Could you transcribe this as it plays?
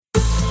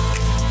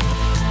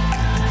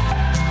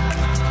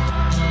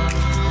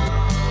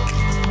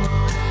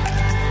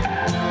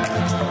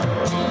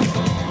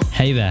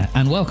Hey there,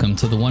 and welcome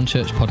to the One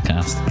Church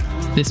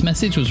podcast. This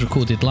message was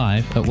recorded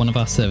live at one of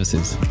our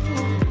services.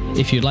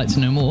 If you'd like to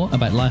know more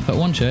about life at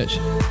One Church,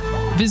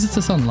 visit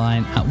us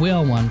online at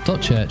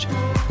weareone.church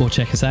or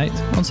check us out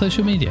on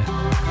social media.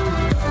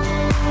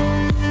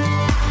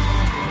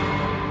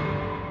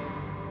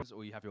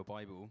 Or you have your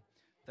Bible,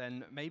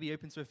 then maybe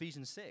open to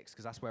Ephesians 6,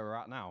 because that's where we're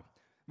at now.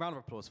 Round of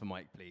applause for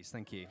Mike, please.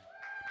 Thank you.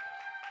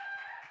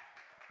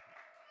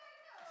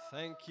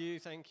 Thank you.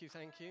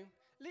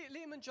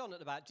 Liam and John at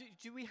the back,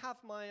 do we have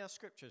my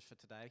scriptures for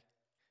today?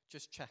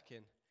 Just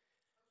checking.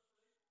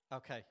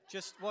 Okay,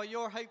 just while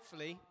you're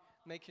hopefully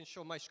making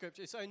sure my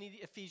scripture, it's only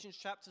Ephesians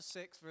chapter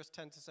 6, verse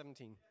 10 to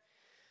 17.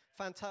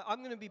 Fantastic. I'm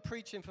going to be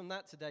preaching from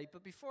that today,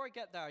 but before I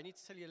get there, I need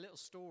to tell you a little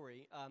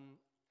story.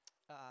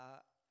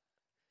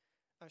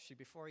 Actually,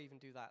 before I even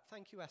do that,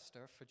 thank you,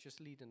 Esther, for just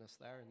leading us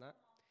there in that.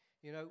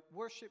 You know,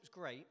 worship's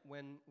great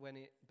when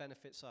it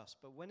benefits us,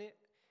 but when it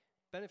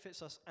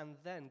benefits us and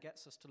then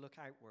gets us to look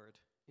outward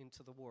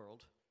into the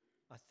world,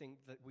 I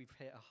think that we've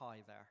hit a high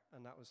there,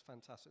 and that was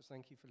fantastic. So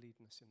thank you for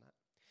leading us in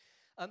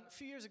that. A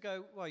few years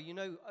ago, well, you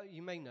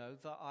may know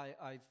that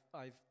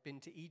I've been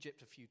to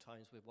Egypt a few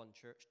times with One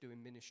Church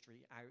doing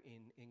ministry out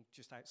in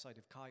just outside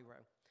of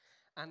Cairo,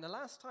 and the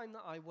last time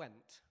that I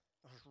went,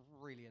 I was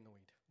really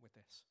annoyed with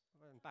this.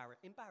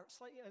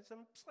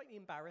 Slightly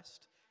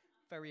embarrassed,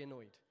 very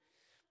annoyed.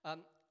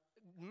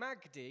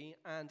 Magdi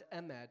and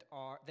Ahmed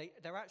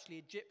they're actually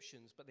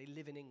Egyptians, but they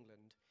live in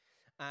England,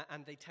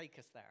 and they take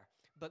us there.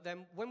 But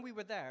then when we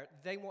were there,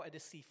 they wanted to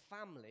see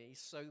family,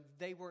 so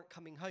they weren't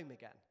coming home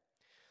again.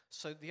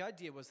 So the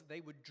idea was that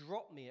they would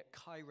drop me at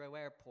Cairo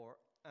airport,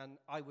 and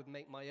I would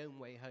make my own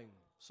way home.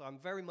 So I'm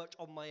very much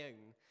on my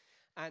own.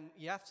 And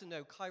you have to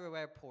know, Cairo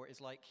airport is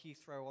like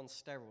Heathrow on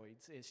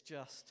steroids. It's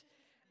just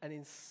an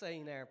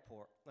insane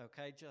airport,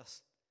 okay?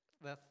 Just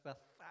the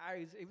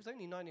thousands. It was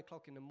only 9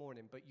 o'clock in the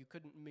morning, but you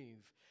couldn't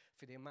move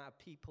for the amount of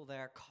people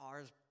there,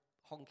 cars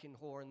honking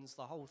horns,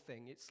 the whole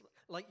thing. It's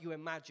like you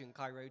imagine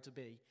Cairo to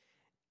be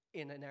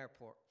in an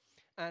airport.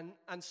 And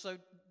so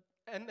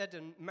Ahmed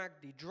and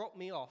Magdi dropped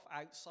me off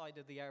outside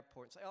of the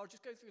airport and say, oh,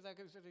 just go through there,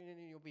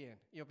 and you'll be in.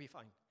 You'll be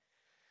fine.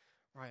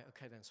 Right,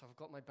 okay then. So I've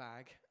got my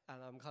bag,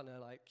 and I'm kind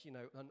of like,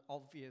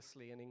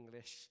 obviously an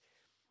English,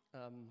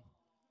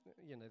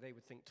 they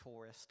would think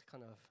tourist,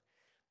 kind of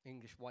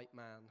English white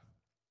man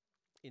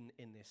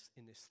in this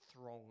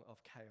throng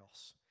of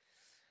chaos.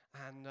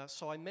 And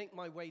so I make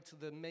my way to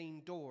the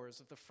main doors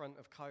of the front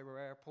of Cairo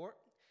airport,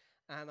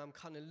 and I'm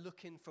kind of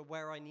looking for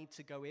where I need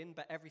to go in,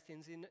 but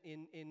everything's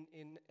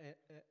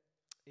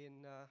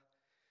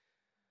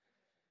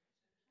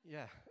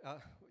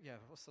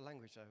what's the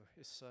language though?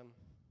 It's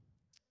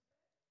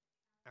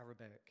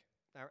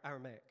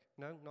Aramaic.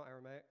 No, not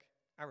Aramaic.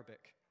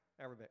 Arabic.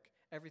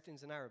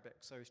 Everything's in Arabic,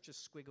 so it's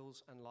just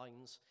squiggles and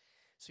lines.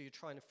 So you're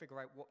trying to figure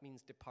out what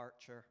means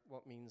departure,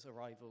 what means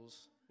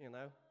arrivals,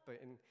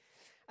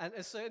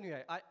 So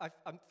anyway,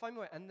 I'm finding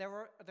my way, and there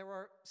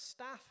are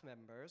staff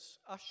members,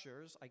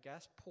 ushers, I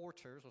guess,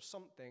 porters or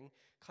something,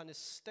 kind of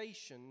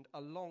stationed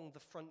along the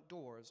front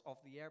doors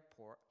of the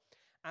airport.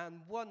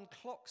 And one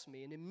clocks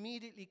me and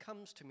immediately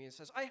comes to me and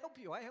says, I help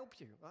you.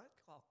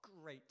 Oh,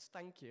 great,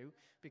 thank you,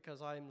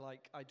 because I'm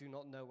like, I do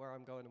not know where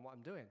I'm going and what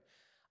I'm doing.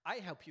 I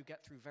help you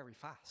get through very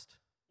fast.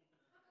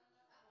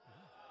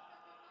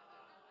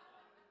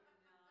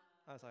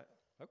 I was like,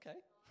 okay.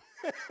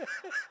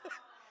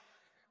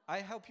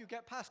 I help you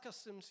get past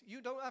customs. You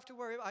don't have to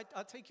worry.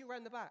 I'll take you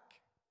around the back.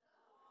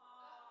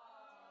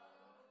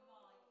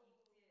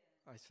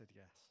 I said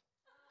yes.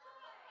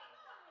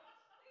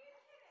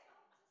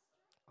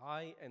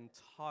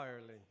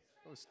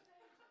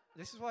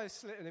 This is why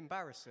it's a little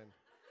embarrassing.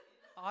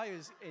 I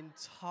was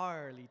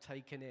entirely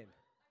taken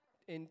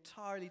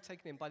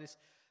in by this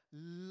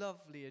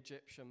lovely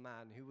Egyptian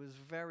man who was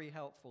very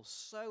helpful,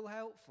 so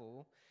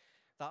helpful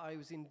that I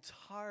was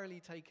entirely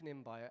taken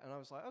in by it. And I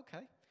was like,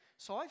 okay.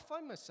 So I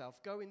find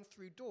myself going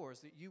through doors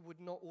that you would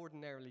not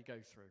ordinarily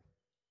go through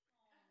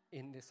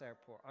in this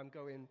airport.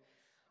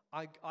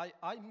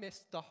 I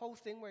missed the whole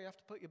thing where you have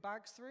to put your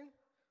bags through.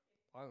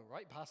 I went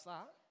right past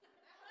that.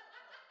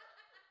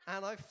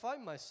 And I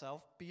find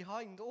myself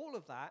behind all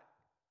of that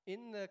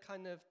in the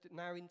kind of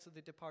now into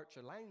the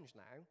departure lounge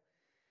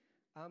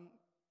now,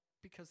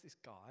 because this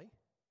guy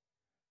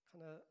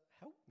kind of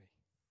helped me.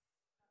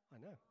 I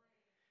know.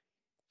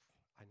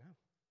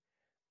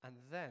 And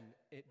then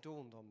it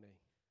dawned on me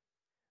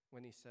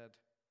when he said,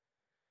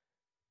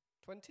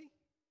 20?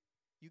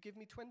 You give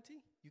me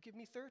 20? You give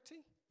me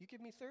 30? You give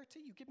me 30?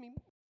 You give me...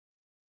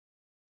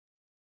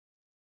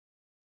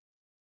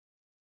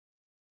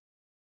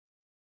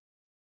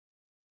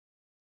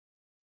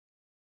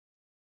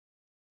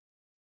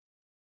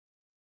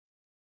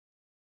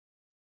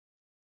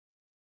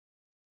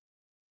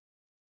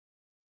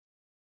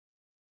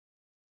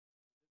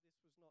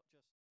 This was not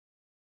just...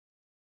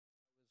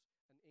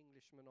 an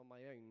Englishman on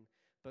my own,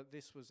 but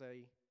this was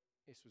a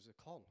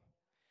con.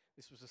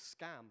 This was a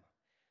scam.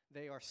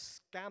 They are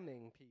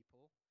scamming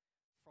people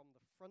from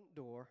the front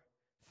door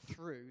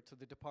through to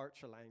the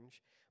departure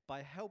lounge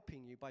by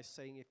helping you, by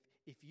saying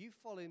if you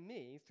follow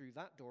me through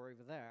that door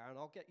over there, and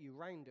I'll get you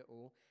round it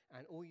all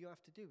you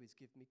have to do is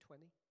give me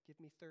 20, give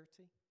me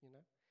 30,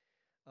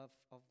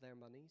 of their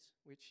monies,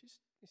 which is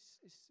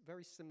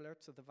very similar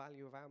to the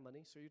value of our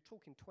money. So you're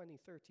talking 20,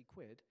 30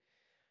 quid.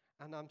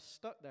 And I'm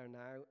stuck there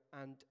now,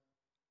 and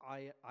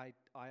I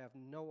have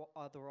no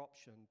other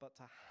option but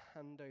to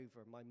hand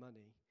over my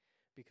money,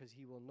 because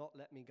he will not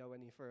let me go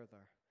any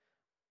further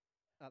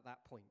at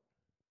that point.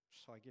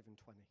 So I give him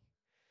 20.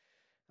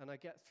 And I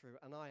get through,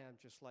 and I am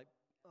just like,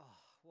 oh,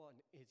 what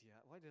an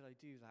idiot. Why did I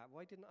do that?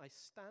 Why didn't I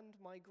stand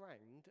my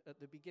ground at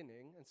the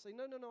beginning and say,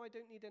 no, I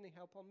don't need any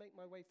help. I'll make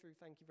my way through.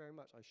 Thank you very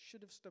much. I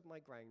should have stood my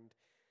ground,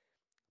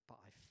 but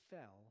I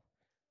fell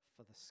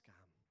for the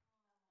scam.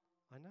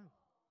 I know.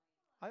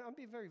 I'm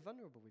being very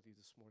vulnerable with you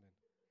this morning.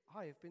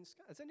 I have been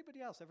scammed. Has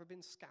anybody else ever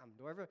been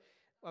scammed? Or ever?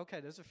 Okay,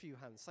 there's a few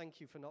hands.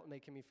 Thank you for not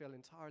making me feel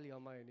entirely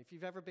on my own. If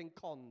you've ever been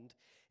conned,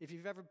 if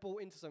you've ever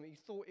bought into something, you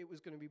thought it was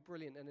going to be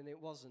brilliant and then it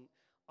wasn't.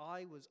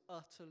 I was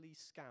utterly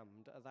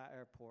scammed at that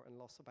airport and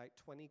lost about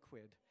 20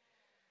 quid.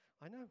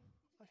 I know.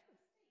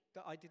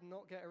 I did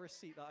not get a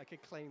receipt that I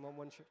could claim on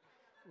one trip.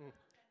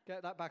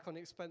 Get that back on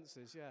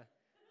expenses, yeah.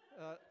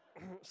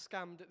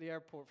 Scammed at the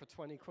airport for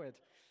 20 quid.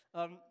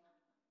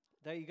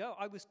 There you go.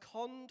 I was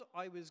conned.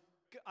 I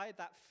had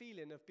that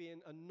feeling of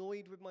being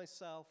annoyed with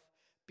myself,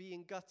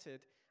 being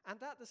gutted,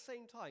 and at the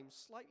same time,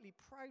 slightly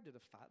proud of the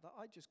fact that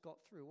I just got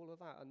through all of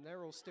that, and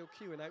they're all still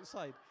queuing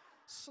outside.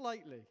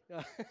 Slightly.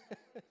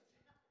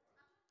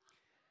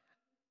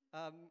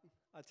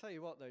 I tell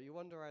you what, though, you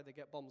wonder how they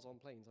get bombs on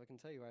planes. I can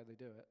tell you how they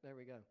do it. There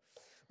we go.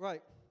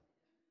 Right.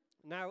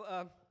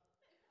 Now,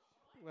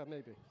 well,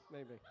 maybe.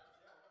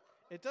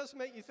 It does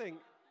make you think.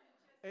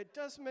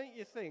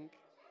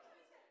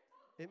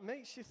 It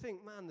makes you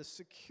think, man, the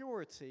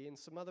security in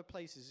some other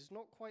places is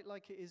not quite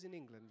like it is in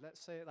England. Let's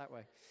say it that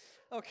way.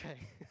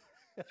 Okay.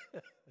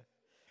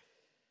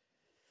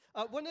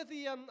 One of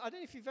the, I don't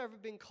know if you've ever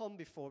been conned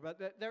before, but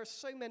there are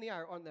so many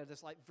out, aren't there?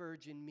 There's like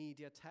Virgin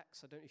Media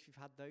texts. I don't know if you've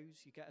had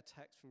those. You get a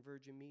text from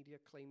Virgin Media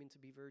claiming to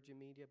be Virgin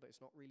Media, but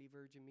it's not really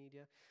Virgin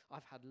Media.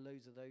 I've had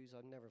loads of those.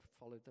 I've never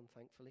followed them,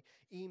 thankfully.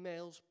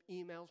 Emails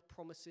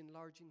promising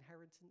large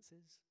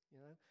inheritances,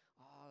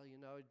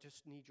 I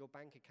just need your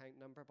bank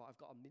account number, but I've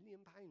got £1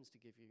 million to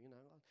give you,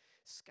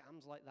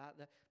 Scams like that.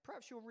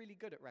 Perhaps you're really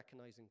good at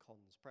recognizing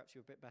cons. Perhaps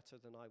you're a bit better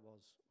than I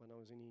was when I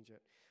was in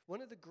Egypt.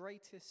 One of the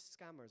greatest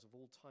scammers of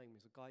all time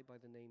is a guy by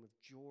the name of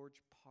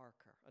George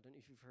Parker. I don't know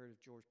if you've heard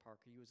of George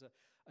Parker. He was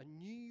a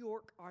New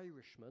York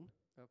Irishman,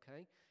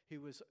 okay,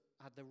 who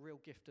had the real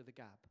gift of the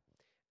gab.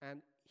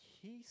 And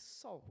he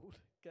sold,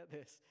 get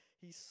this,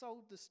 he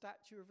sold the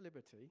Statue of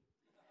Liberty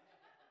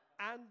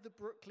and the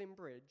Brooklyn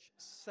Bridge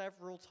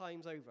several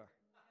times over.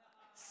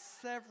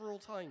 Several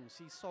times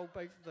he sold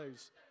both of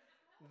those.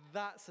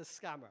 That's a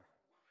scammer.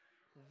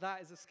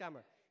 That is a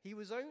scammer. He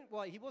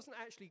wasn't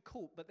actually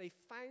caught, but they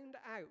found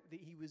out that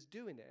he was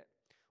doing it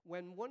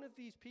when one of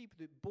these people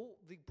that bought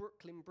the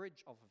Brooklyn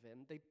Bridge off of him,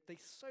 they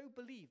so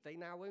believed they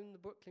now own the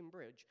Brooklyn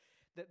Bridge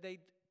that they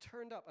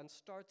turned up and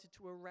started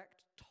to erect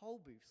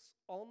toll booths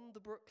on the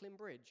Brooklyn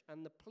Bridge,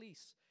 and the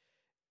police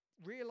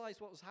realized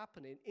what was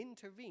happening,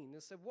 intervened,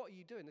 and said, what are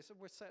you doing? They said,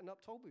 we're setting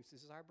up toll booths.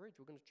 This is our bridge.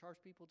 We're going to charge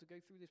people to go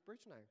through this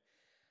bridge now.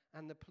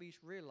 And the police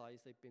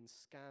realized they'd been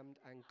scammed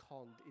and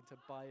conned into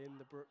buying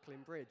the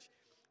Brooklyn Bridge.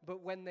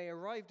 But when they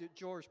arrived at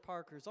George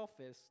Parker's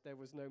office, there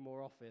was no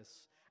more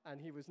office,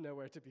 and he was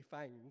nowhere to be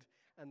found.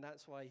 And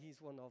that's why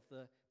he's one of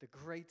the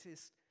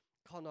greatest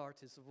con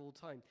artists of all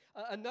time.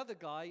 Another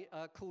guy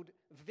called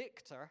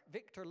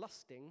Victor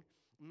Lusting,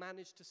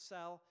 managed to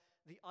sell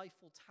the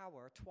Eiffel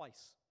Tower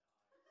twice.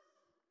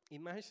 He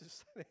managed to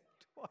sell it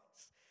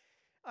twice.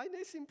 I know,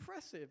 it's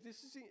impressive.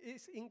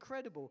 It's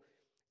incredible.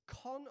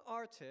 Con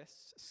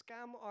artists,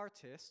 scam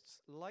artists,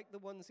 like the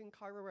ones in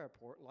Cairo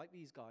Airport, like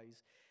these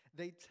guys,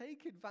 they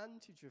take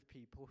advantage of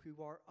people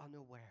who are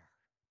unaware.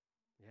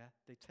 Yeah,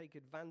 they take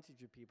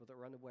advantage of people that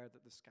are unaware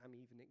that the scam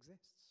even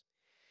exists.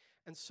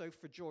 And so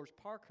for George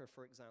Parker,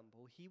 for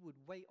example, he would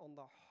wait on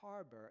the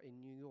harbor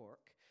in New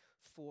York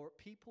for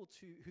people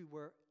who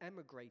were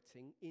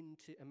emigrating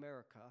into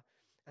America,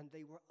 and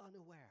they were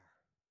unaware.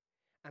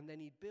 And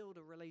then he'd build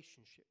a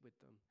relationship with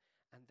them,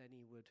 and then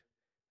he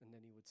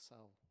would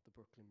sell the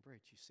Brooklyn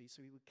Bridge, you see.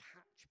 So he would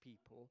catch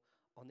people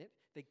on it.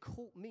 They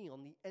caught me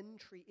on the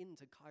entry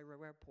into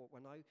Cairo Airport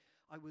when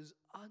I was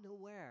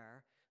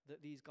unaware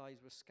that these guys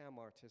were scam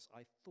artists.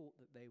 I thought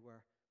that they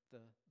were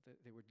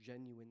they were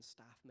genuine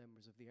staff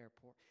members of the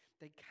airport.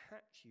 They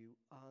catch you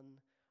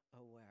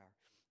unaware.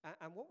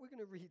 And what we're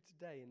going to read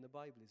today in the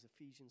Bible is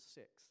Ephesians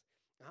 6.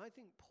 And I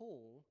think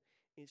Paul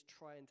is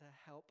trying to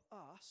help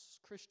us,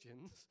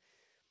 Christians,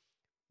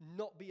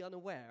 not be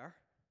unaware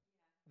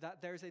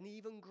that there's an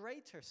even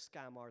greater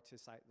scam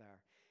artist out there.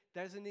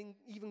 There's an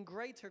even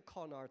greater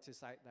con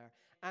artist out there.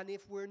 And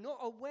if we're not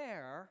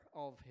aware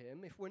of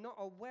him, if we're not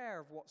aware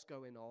of what's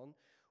going on,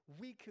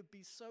 we could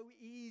be so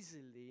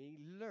easily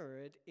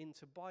lured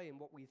into buying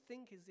what we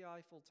think is the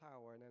Eiffel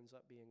Tower and ends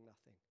up being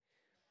nothing.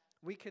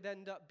 We could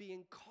end up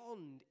being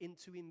conned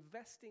into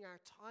investing our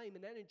time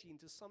and energy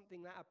into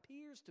something that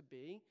appears to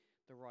be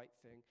the right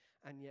thing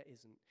and yet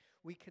isn't.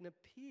 We can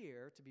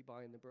appear to be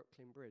buying the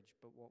Brooklyn Bridge,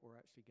 but what we're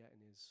actually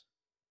getting is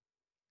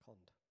conned.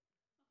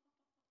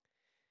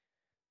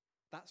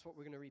 That's what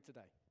we're going to read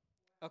today.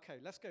 Okay,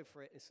 let's go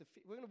for it.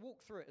 We're going to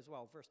walk through it as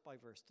well, verse by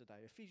verse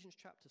today. Ephesians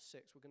chapter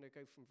 6, we're going to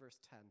go from verse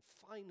 10.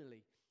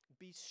 Finally,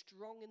 be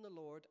strong in the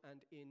Lord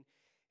and in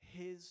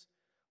his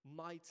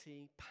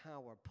mighty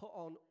power. Put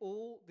on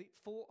all the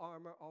full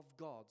armor of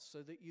God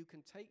so that you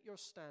can take your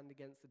stand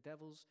against the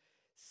devil's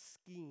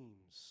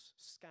schemes,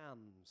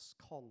 scams,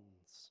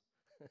 cons.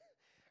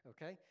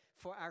 Okay?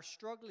 For our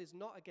struggle is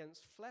not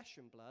against flesh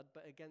and blood,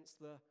 but against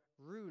the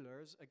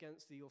rulers,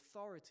 against the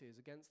authorities,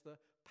 against the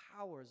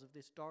powers of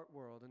this dark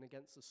world, and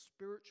against the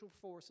spiritual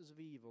forces of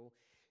evil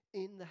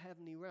in the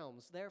heavenly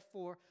realms.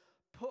 Therefore,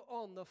 put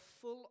on the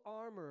full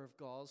armor of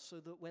God so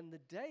that when the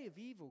day of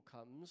evil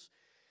comes,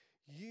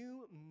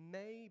 you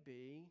may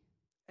be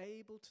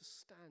able to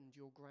stand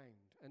your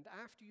ground. And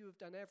after you have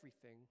done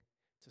everything,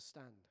 to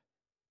stand.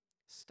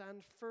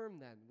 Stand firm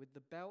then, with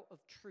the belt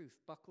of truth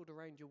buckled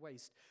around your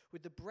waist,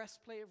 with the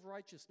breastplate of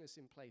righteousness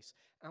in place,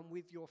 and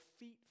with your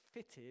feet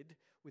fitted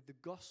with the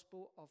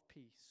gospel of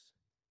peace.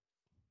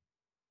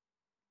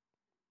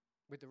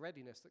 With the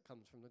readiness that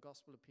comes from the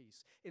gospel of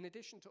peace. In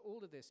addition to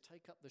all of this,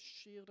 take up the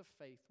shield of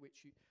faith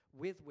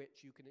with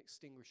which you can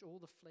extinguish all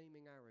the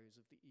flaming arrows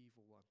of the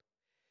evil one.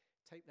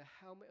 Take the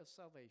helmet of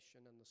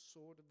salvation and the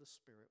sword of the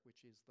Spirit,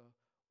 which is the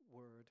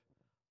word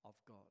of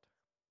God.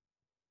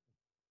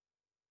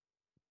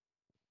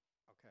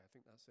 Okay, I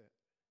think that's it.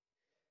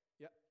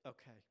 Yeah,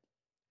 okay.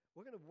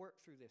 We're going to work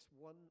through this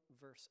one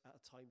verse at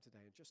a time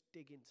today and just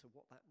dig into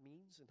what that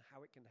means and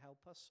how it can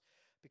help us,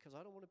 because I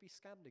don't want to be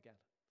scammed again.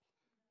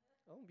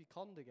 I don't want to be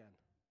conned again.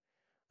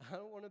 I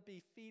don't want to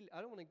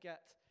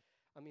that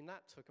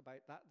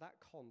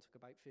con took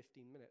about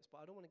 15 minutes, but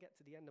I don't want to get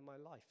to the end of my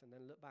life and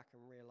then look back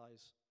and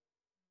realize,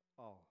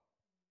 oh,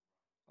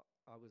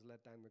 I was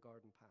led down the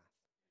garden path.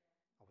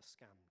 I was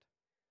scammed.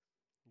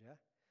 Yeah?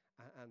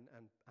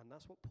 And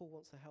that's what Paul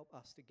wants to help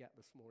us to get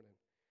this morning.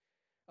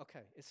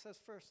 Okay, it says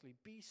firstly,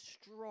 be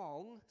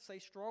strong. Say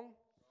strong.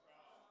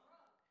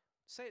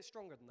 Say it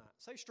stronger than that.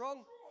 Say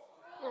strong.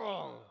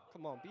 Strong.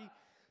 Come on, be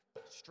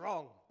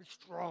strong. Be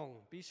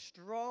strong. Be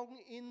strong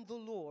in the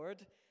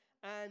Lord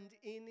and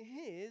in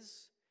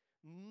his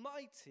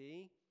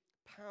mighty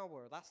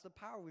power. That's the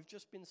power we've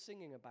just been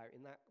singing about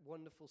in that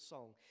wonderful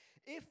song.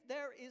 If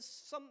there is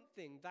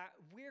something that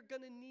we're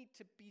going to need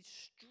to be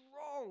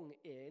strong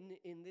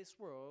in this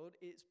world,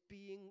 it's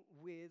being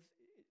with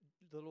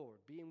the Lord,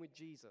 being with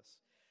Jesus.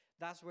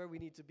 That's where we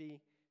need to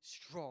be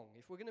strong.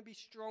 If we're going to be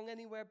strong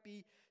anywhere,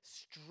 be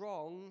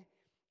strong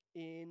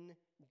in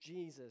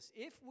Jesus.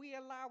 If we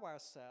allow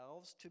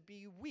ourselves to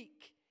be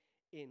weak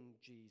in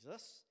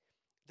Jesus,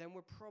 then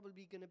we're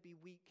probably going to be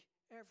weak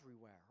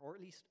everywhere, or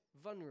at least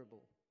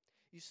vulnerable.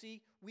 You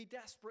see, we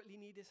desperately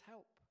need his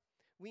help.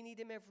 We need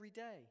him every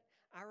day.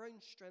 Our own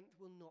strength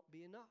will not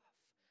be enough.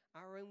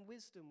 Our own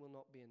wisdom will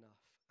not be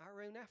enough.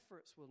 Our own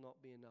efforts will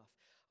not be enough.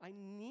 I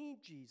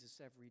need Jesus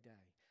every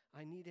day.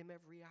 I need him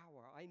every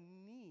hour. I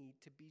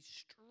need to be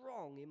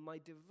strong in my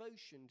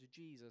devotion to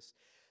Jesus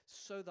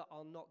so that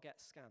I'll not get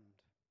scammed.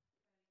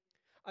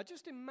 I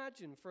just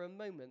imagine for a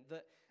moment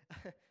that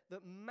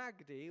that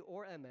Magdi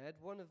or Ahmed,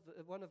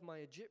 one of my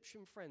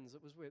Egyptian friends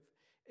that was with,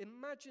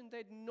 imagine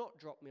they'd not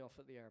dropped me off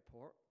at the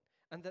airport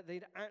and that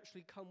they'd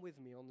actually come with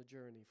me on the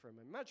journey for a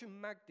moment. Imagine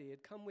Magdi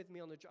had come with me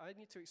on the journey. I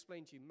need to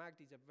explain to you,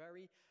 Magdi's a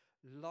very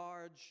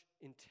large,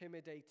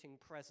 intimidating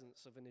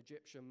presence of an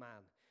Egyptian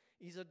man.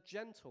 He's a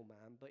gentle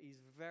man, but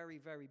he's very,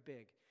 very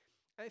big.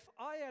 If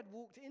I had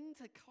walked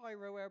into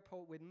Cairo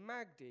airport with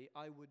Magdi,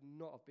 I would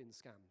not have been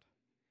scammed.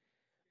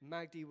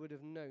 Magdi would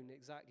have known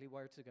exactly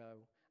where to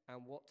go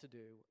and what to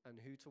do and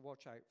who to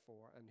watch out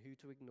for and who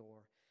to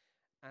ignore.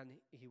 And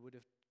he would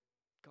have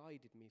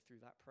guided me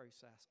through that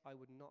process. I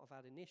would not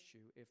have had an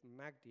issue if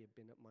Magdi had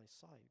been at my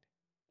side.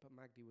 But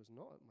Magdi was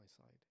not at my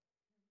side.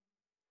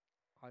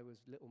 I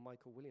was little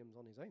Michael Williams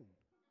on his own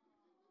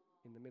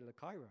in the middle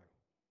of Cairo.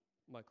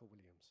 Michael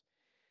Williams.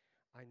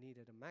 I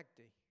needed a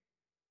Magdi.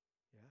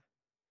 Yeah?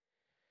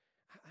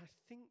 I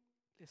think,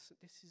 listen,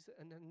 this is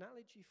an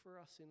analogy for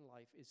us in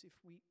life, is if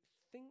we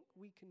think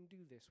we can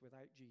do this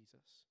without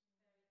Jesus,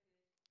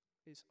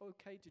 it's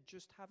okay to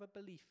just have a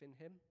belief in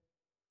him,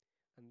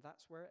 and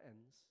that's where it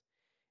ends.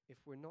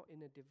 If we're not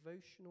in a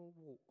devotional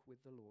walk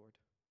with the Lord,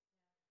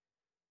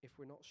 if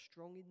we're not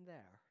strong in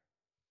there,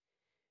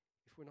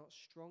 if we're not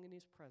strong in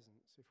his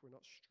presence, if we're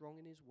not strong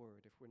in his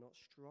word, if we're not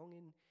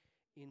strong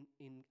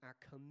in our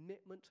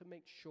commitment to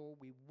make sure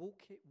we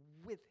walk it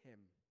with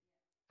him,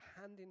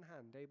 hand in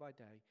hand, day by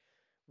day,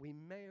 we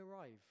may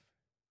arrive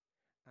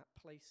at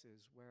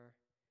places where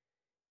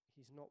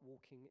he's not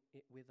walking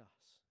it with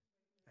us,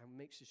 and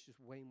makes us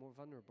just way more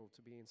vulnerable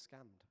to being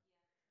scammed.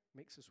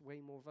 Makes us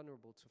way more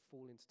vulnerable to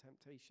fall into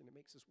temptation. It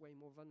makes us way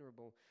more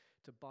vulnerable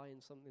to buy in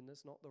something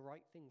that's not the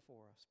right thing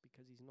for us,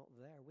 because he's not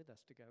there with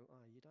us to go,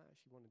 you don't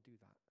actually want to do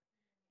that.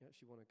 You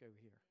actually want to go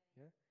here.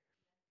 Yeah?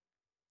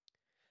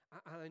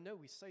 And I know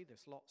we say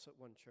this lots at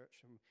One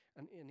Church,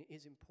 and it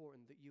is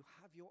important that you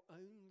have your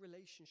own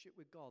relationship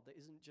with God that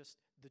isn't just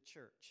the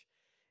church.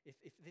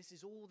 If this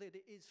is all that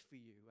it is for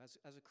you as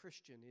a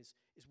Christian, is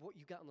what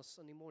you get on a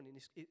Sunday morning,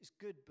 it's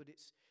good, but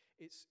it's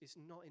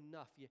not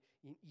enough.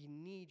 You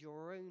need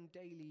your own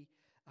daily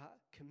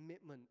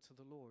commitment to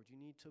the Lord. You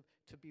need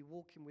to be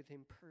walking with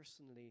him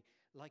personally,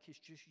 like it's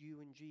just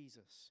you and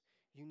Jesus.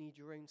 You need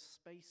your own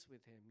space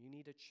with him. You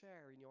need a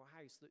chair in your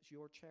house that's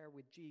your chair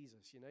with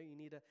Jesus. You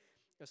need a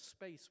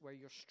space where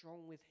you're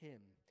strong with him.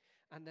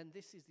 And then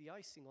this is the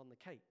icing on the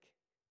cake,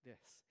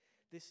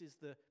 This is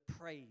the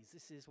praise.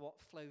 This is what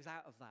flows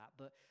out of that.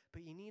 But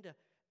you need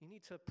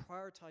to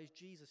prioritize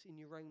Jesus in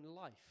your own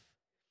life,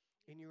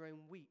 in your own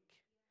week,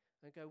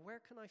 and go,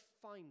 where can I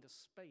find a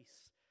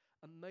space,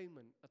 a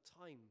moment, a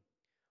time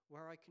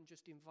where I can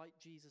just invite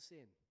Jesus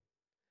in?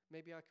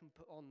 Maybe I can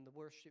put on the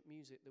worship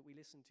music that we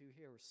listen to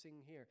here or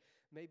sing here.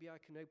 Maybe I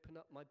can open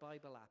up my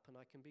Bible app and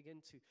I can begin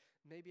to,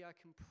 maybe I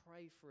can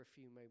pray for a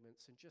few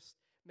moments and just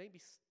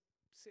maybe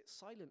sit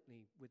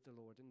silently with the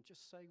Lord and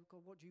just say,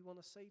 God, what do you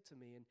want to say to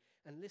me?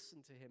 And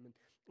listen to him.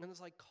 And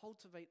as I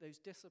cultivate those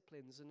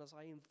disciplines and as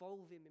I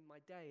involve him in my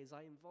day, as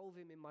I involve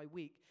him in my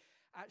week,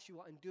 actually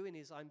what I'm doing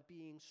is I'm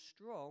being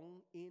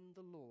strong in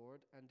the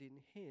Lord and in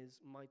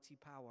his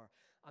mighty power.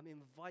 I'm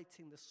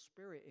inviting the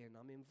Spirit in.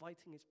 I'm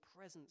inviting his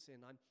presence in.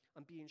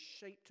 I'm being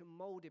shaped and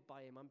molded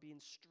by him. I'm being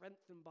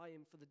strengthened by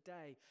him for the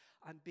day.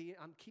 I'm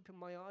keeping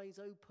my eyes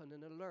open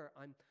and alert.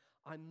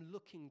 I'm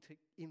looking to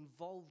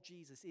involve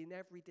Jesus in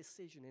every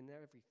decision, in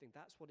everything.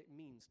 That's what it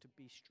means to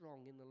be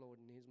strong in the Lord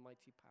and his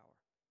mighty power.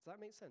 Does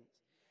that make sense?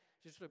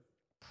 Just sort of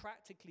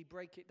practically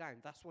break it down.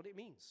 That's what it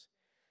means.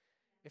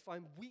 If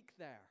I'm weak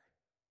there,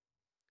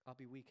 I'll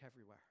be weak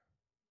everywhere.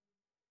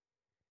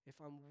 If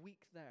I'm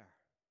weak there,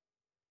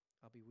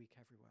 I'll be weak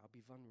everywhere. I'll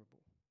be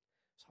vulnerable.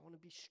 So I want to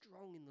be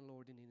strong in the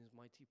Lord and in his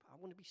mighty power. I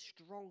want to be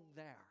strong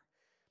there.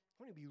 I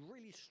want to be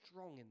really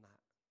strong in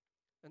that.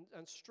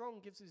 And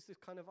strong gives us this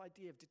kind of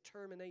idea of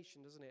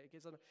determination, doesn't it? It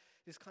gives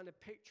this kind of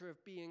picture of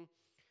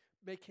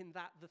making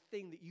that the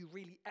thing that you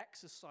really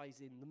exercise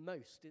in the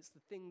most. It's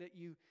the thing that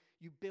you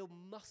build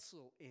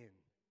muscle in.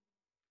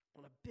 I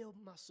want to build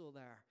muscle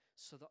there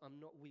so that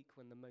I'm not weak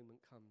when the moment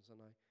comes and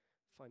I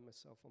find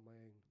myself on my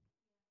own.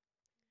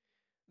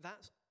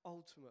 That's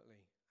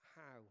ultimately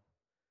how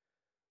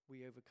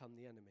we overcome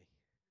the enemy.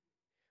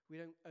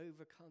 We don't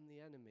overcome the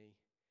enemy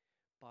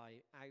by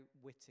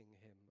outwitting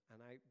him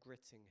and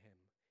outgritting him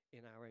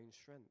in our own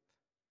strength.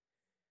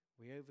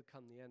 We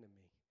overcome the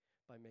enemy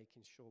by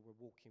making sure we're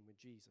walking with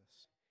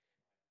Jesus,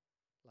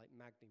 like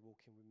Magni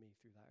walking with me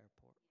through that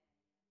airport.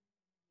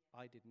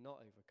 I did not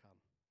overcome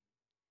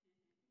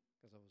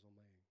because I was on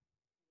my own.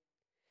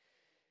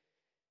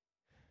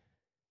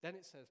 Then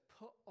it says,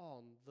 put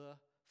on the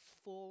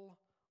full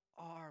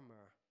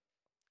armor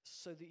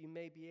so that you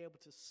may be able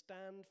to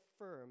stand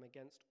firm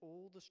against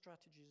all the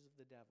strategies of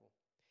the devil.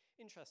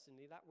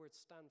 Interestingly, that word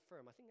stand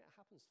firm, I think it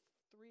happens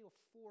 3 or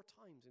 4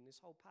 times in this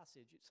whole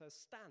passage. It says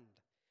stand.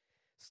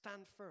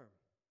 Stand firm.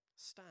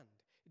 Stand.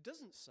 It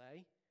doesn't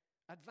say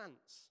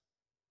advance.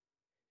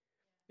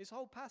 This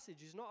whole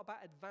passage is not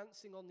about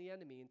advancing on the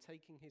enemy and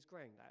taking his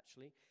ground,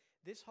 actually.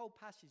 This whole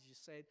passage is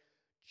saying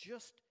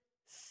just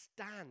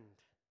stand.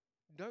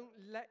 Don't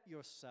let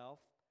yourself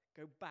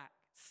go back.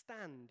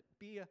 Stand.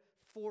 Be a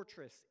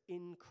fortress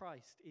in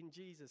Christ, in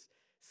Jesus.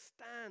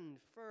 Stand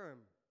firm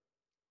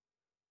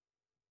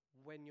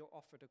when you're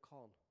offered a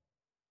con.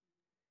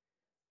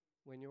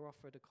 When you're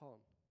offered a con.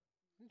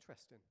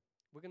 Interesting.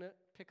 We're going to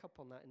pick up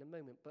on that in a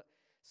moment. But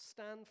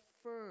stand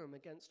firm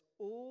against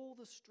all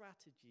the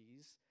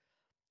strategies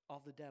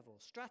of the devil.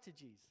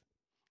 Strategies.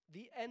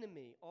 The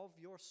enemy of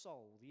your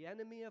soul, the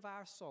enemy of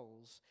our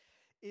souls,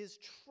 is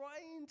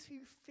trying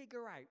to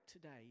figure out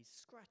today. He's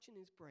scratching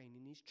his brain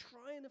and he's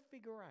trying to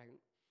figure out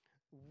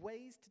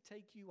ways to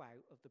take you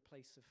out of the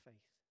place of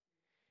faith.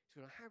 He's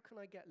going, how can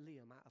I get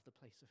Liam out of the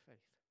place of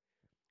faith?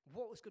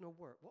 What was going to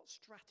work? What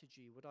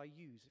strategy would I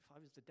use if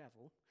I was the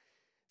devil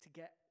to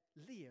get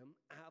Liam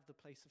out of the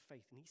place of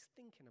faith? And he's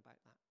thinking about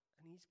that.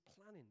 And he's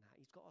planning that.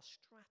 He's got a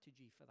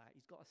strategy for that.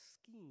 He's got a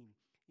scheme.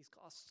 He's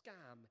got a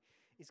scam.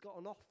 He's got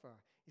an offer.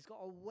 He's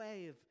got a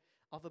way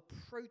of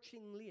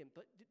approaching Liam.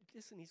 But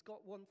listen, he's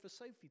got one for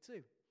Sophie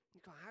too.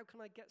 He's got, how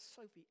can I get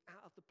Sophie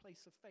out of the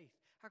place of faith?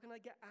 How can I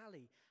get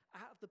Ali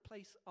out of the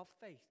place of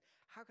faith?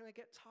 How can I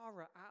get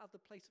Tara out of the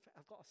place of faith?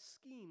 I've got a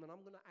scheme and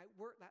I'm going to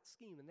outwork that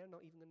scheme and they're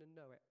not even going to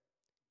know it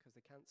because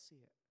they can't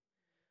see it.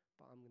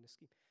 But I'm going to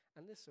scheme.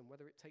 And listen,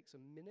 whether it takes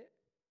a minute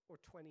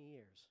or 20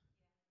 years,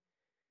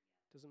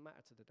 doesn't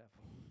matter to the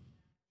devil.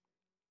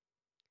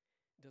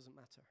 It doesn't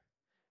matter.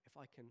 If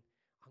I'm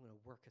going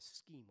to work a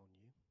scheme on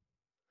you.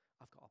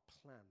 I've got a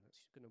plan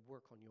that's going to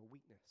work on your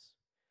weakness.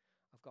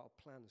 I've got a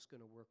plan that's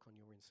going to work on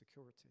your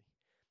insecurity.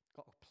 I've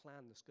got a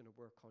plan that's going to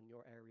work on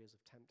your areas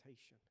of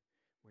temptation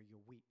where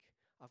you're weak.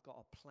 I've got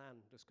a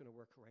plan that's going to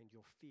work around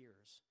your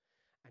fears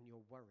and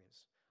your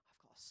worries. I've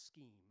got a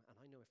scheme, and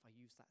I know if I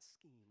use that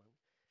scheme,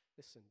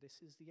 listen,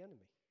 this is the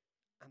enemy.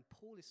 And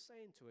Paul is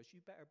saying to us, you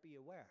better be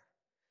aware.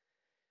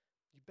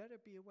 you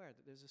better be aware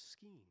that there's a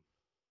scheme,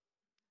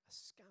 a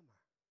scammer,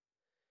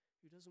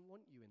 who doesn't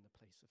want you in the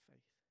place of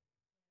faith,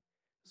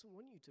 doesn't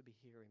want you to be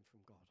hearing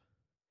from God,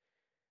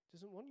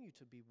 doesn't want you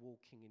to be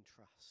walking in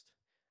trust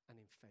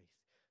and in faith,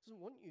 doesn't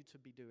want you to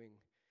be doing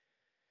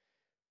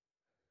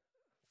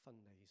fun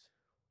days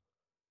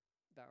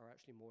that are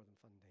actually more than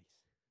fun days.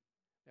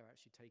 They're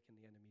actually taking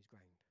the enemy's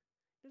ground.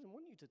 He doesn't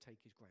want you to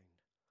take his ground.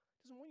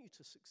 Doesn't want you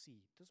to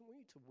succeed. Doesn't want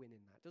you to win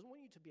in that. Doesn't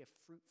want you to be a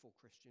fruitful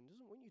Christian.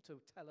 Doesn't want you to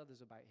tell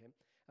others about him,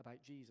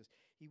 about Jesus.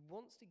 He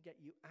wants to get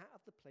you out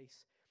of the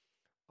place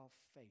of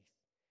faith.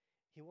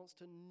 He wants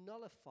to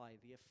nullify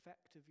the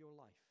effect of your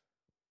life.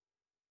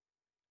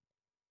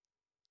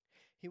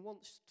 He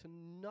wants to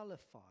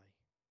nullify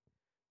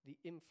the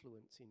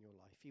influence in your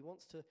life. He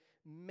wants to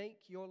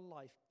make your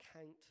life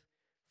count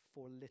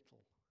for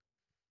little.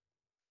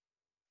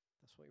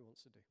 That's what he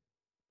wants to do.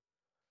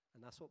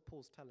 And that's what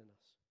Paul's telling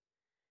us.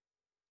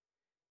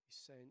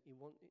 He's saying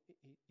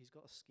he's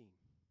got a scheme.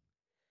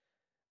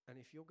 And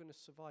if you're going to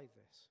survive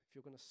this, if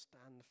you're going to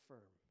stand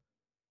firm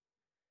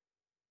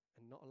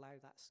and not allow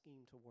that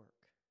scheme to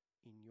work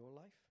in your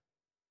life,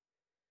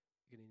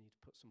 you're going to need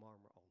to put some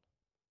armor on.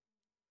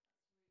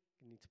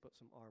 You need to put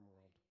some armor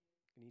on.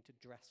 You need to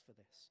dress for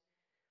this.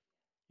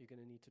 You're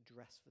going to need to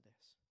dress for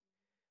this.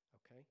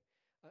 Okay?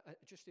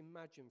 Just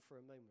imagine for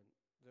a moment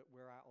that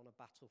we're out on a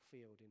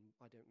battlefield in,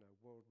 I don't know,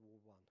 World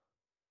War I,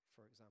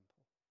 for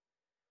example.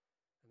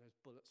 And there's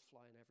bullets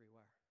flying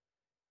everywhere.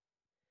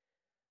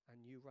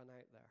 And you run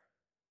out there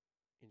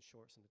in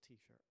shorts and a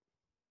t-shirt.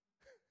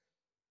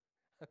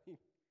 I mean,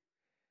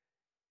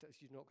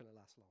 you're not going to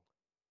last long.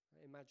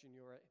 Imagine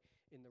you're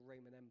in the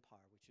Roman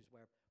Empire, which is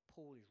where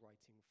Paul is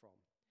writing from.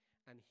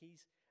 And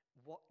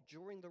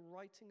during the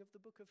writing of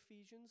the book of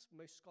Ephesians,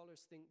 most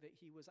scholars think that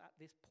he was at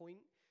this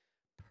point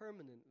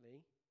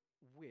permanently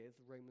with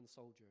Roman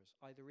soldiers,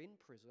 either in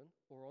prison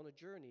or on a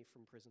journey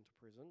from prison to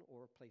prison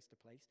or place to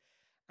place.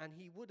 And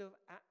he would have,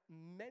 at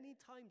many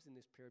times in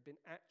this period,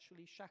 been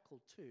actually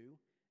shackled to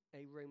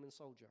a Roman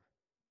soldier.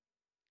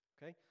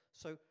 Okay?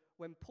 So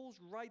when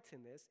Paul's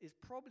writing this, it's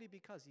probably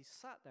because he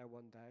sat there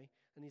one day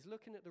and he's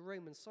looking at the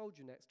Roman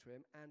soldier next to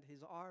him and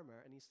his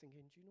armor, and he's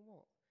thinking, do you know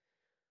what?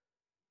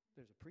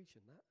 There's a preach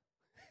in that.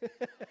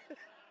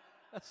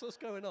 That's what's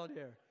going on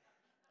here.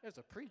 There's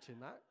a preach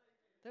in that.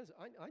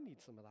 I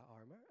need some of that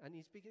armor. And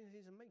he's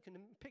making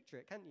him picture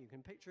it, can't you? You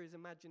can picture his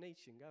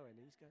imagination going.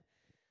 He's going,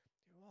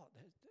 you know what?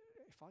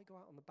 If I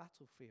go out on the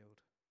battlefield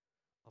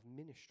of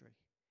ministry,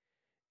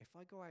 if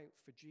I go out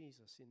for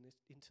Jesus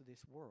into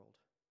this world,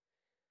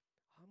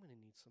 I'm going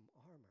to need some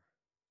armor.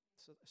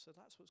 So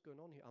that's what's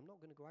going on here. I'm not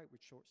going to go out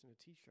with shorts and a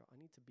t-shirt.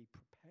 I need to be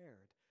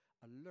prepared,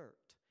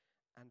 alert,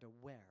 and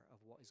aware of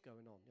what is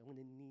going on. I'm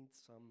going to need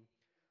some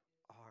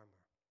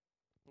armor.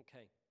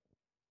 Okay.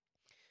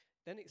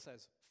 Then it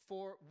says,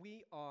 for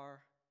we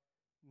are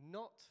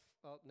not,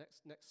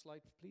 next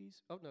slide,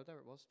 please. Oh, no, there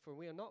it was. For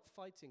we are not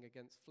fighting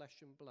against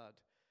flesh and blood,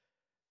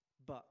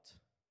 but,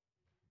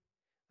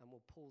 and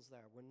we'll pause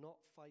there, we're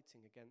not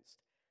fighting against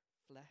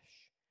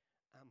flesh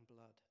and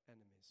blood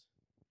enemies.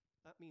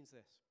 That means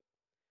this.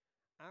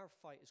 Our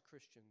fight as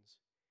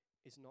Christians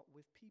is not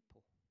with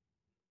people.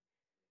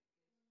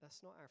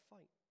 That's not our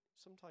fight.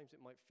 Sometimes it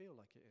might feel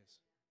like it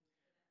is.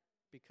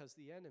 Because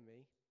the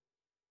enemy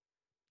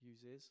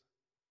uses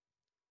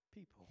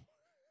people.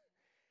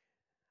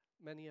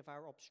 Many of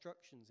our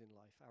obstructions in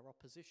life, our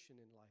opposition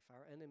in life,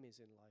 our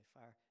enemies in life,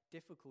 our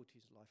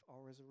difficulties in life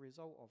are as a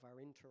result of our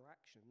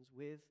interactions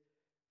with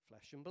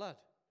flesh and blood,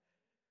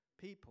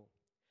 people.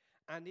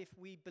 And if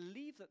we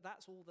believe that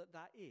that's all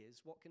that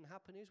is, what can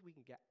happen is we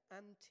can get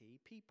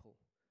anti-people,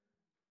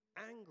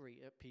 angry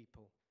at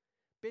people,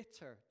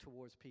 bitter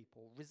towards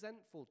people,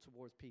 resentful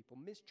towards people,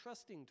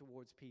 mistrusting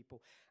towards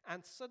people.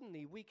 And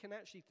suddenly we can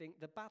actually think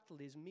the battle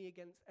is me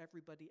against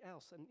everybody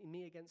else and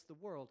me against the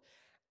world.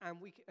 And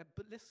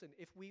but listen,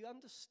 if we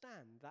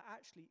understand that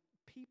actually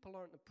people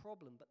aren't the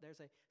problem, but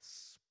there's a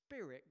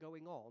spirit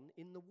going on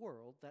in the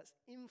world that's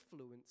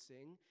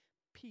influencing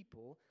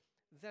people,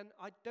 then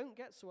I don't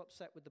get so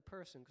upset with the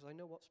person because I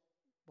know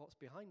what's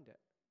behind it.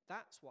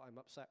 That's what I'm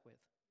upset with.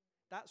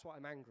 That's what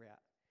I'm angry at.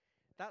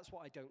 That's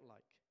what I don't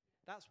like.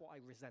 That's what I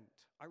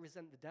resent. I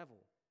resent the devil.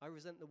 I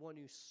resent the one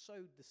who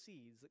sowed the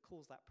seeds that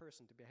caused that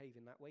person to behave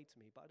in that way to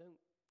me, but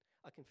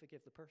I can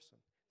forgive the person.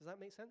 Does that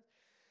make sense?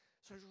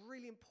 So it's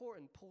really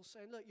important. Paul's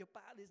saying, look, your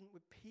battle isn't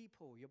with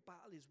people. Your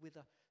battle is with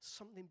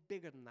something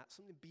bigger than that,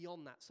 something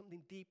beyond that, something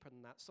deeper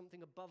than that,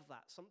 something above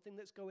that, something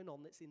that's going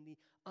on that's in the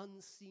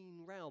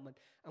unseen realm.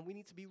 And we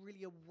need to be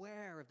really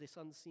aware of this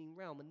unseen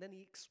realm. And then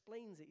he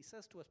explains it. He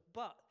says to us,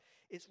 but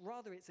it's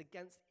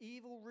against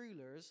evil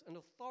rulers and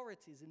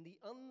authorities in the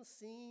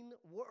unseen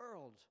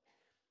world.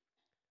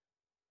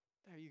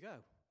 There you go.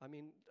 I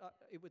mean,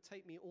 it would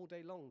take me all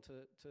day long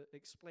to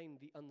explain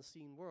the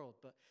unseen world,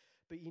 but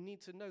you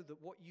need to know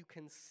that what you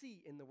can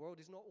see in the world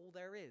is not all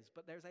there is,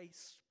 but there's a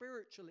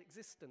spiritual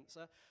existence,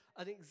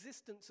 an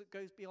existence that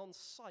goes beyond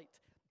sight.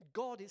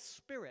 God is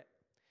spirit.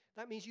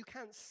 That means you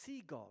can't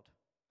see God,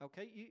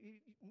 Okay,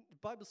 the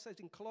Bible says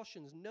in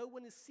Colossians, no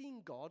one has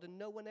seen God and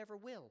no one ever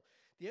will.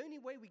 The only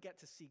way we get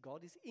to see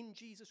God is in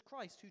Jesus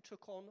Christ, who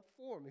took on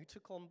form, who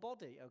took on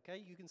body.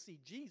 Okay, you can see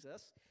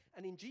Jesus,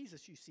 and in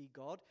Jesus you see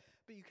God,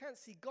 but you can't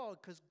see God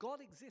because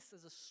God exists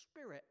as a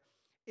spirit.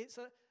 It's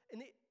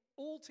an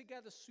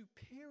altogether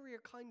superior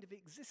kind of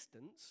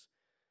existence,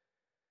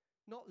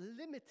 not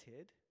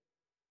limited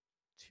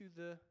to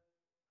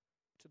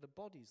the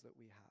bodies that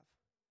we have.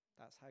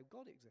 That's how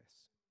God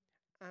exists,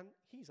 and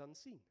he's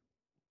unseen.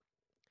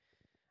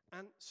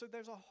 And so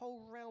there's a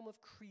whole realm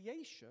of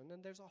creation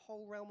and there's a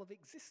whole realm of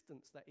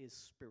existence that is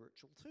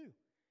spiritual too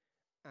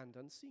and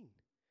unseen,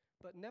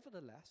 but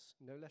nevertheless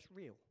no less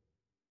real.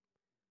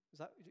 Is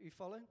that you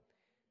following?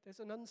 There's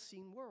an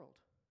unseen world.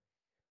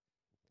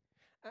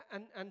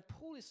 And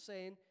Paul is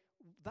saying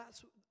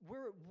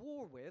we're at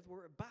war with,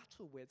 we're at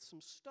battle with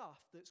some stuff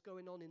that's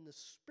going on in the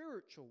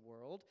spiritual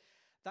world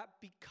that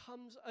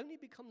only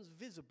becomes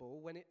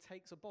visible when it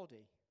takes a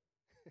body.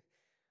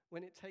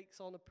 When it takes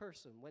on a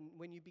person,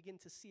 when you begin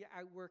to see it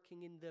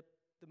outworking in the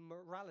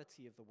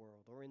morality of the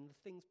world, or in the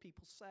things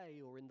people say,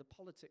 or in the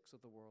politics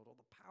of the world, or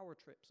the power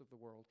trips of the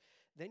world,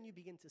 then you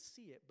begin to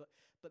see it. But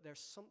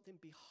there's something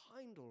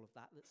behind all of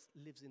that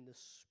lives in the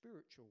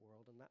spiritual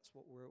world, and that's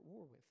what we're at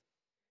war with.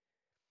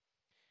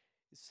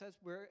 It says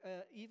we're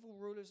evil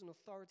rulers and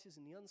authorities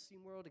in the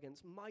unseen world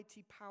against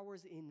mighty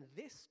powers in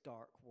this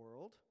dark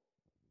world.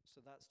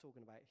 So that's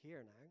talking about here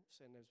now,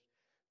 saying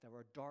there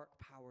are dark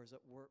powers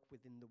at work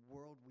within the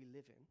world we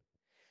live in.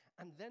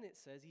 And then it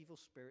says evil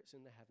spirits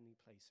in the heavenly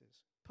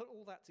places. Put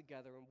all that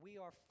together and we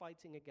are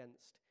fighting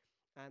against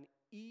an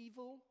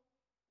evil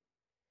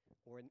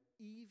or an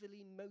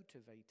evilly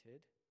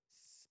motivated,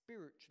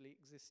 spiritually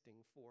existing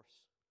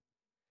force.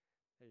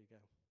 There you go.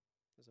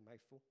 There's a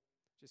mouthful.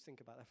 Just think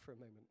about that for a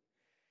moment.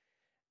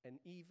 An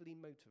evilly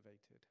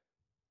motivated.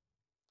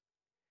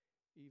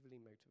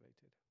 Evilly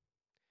motivated.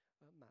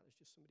 Matt,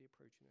 there's just somebody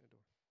approaching at the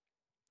door.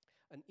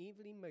 An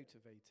evilly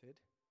motivated,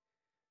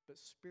 but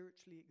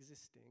spiritually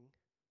existing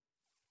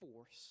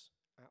force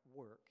at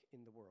work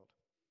in the world.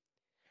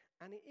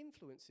 And it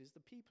influences the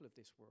people of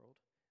this world,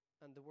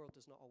 and the world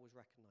does not always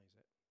recognize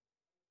it.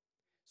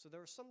 So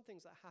there are some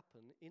things that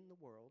happen in the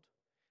world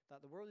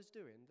that the world is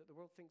doing, that the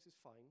world thinks is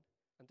fine,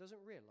 and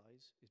doesn't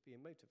realize is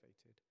being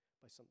motivated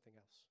by something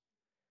else,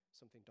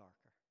 something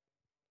darker.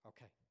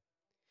 Okay.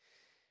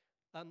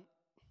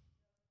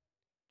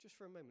 Just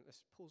for a moment,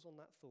 let's pause on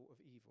that thought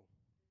of evil.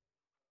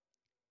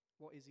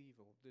 What is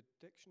evil? The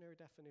dictionary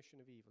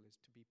definition of evil is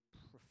to be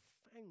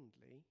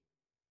profoundly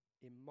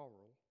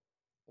immoral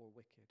or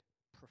wicked.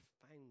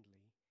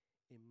 Profoundly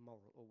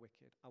immoral or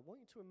wicked. I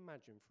want you to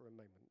imagine for a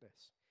moment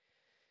this.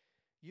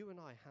 You and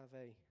I have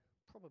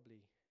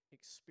probably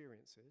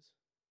experiences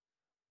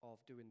of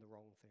doing the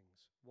wrong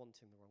things,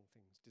 wanting the wrong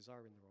things,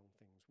 desiring the wrong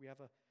things. We have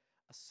a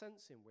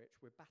sense in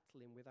which we're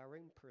battling with our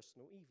own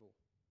personal evil.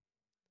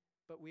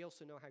 But we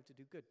also know how to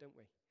do good, don't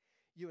we?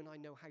 You and I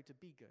know how to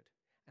be good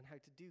and how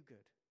to do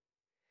good.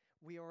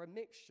 We are a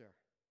mixture,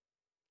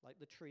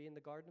 like the tree in the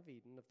Garden of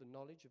Eden, of the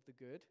knowledge of the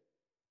good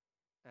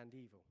and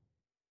evil.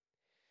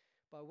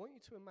 But I want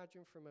you to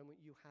imagine for a moment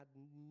you had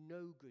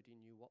no good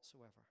in you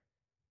whatsoever.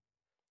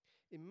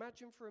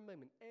 Imagine for a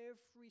moment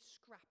every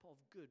scrap of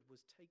good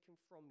was taken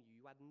from you.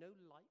 You had no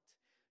light,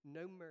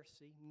 no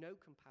mercy, no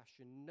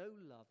compassion, no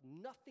love,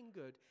 nothing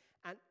good,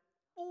 and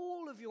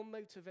all of your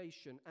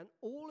motivation and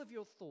all of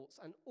your thoughts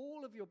and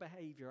all of your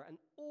behavior and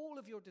all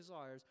of your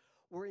desires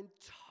were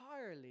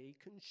entirely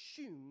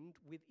consumed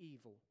with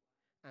evil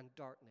and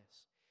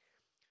darkness,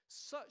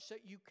 such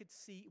that you could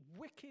see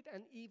wicked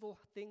and evil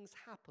things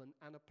happen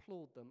and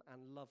applaud them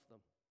and love them.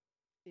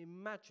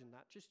 Imagine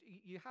that.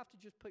 You have to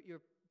just put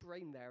your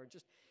brain there and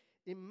just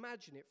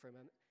imagine it for a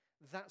moment.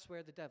 That's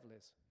where the devil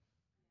is.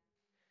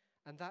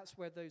 And that's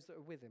where those that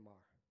are with him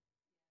are.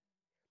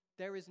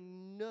 There is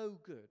no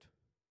good,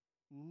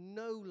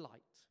 no light,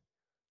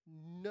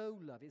 no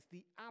love. It's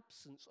the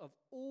absence of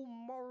all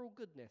moral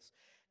goodness,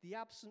 the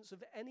absence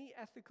of any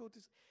ethical,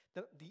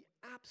 the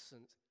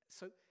absence.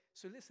 So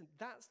listen,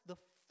 that's the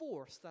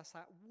force that's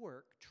at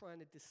work trying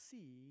to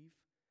deceive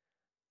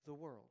the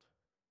world.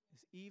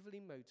 It's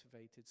evilly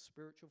motivated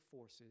spiritual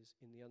forces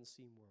in the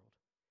unseen world.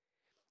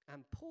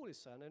 And Paul is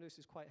saying, I know this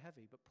is quite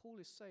heavy, but Paul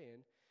is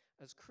saying,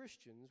 as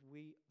Christians,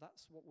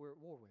 that's what we're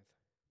at war with.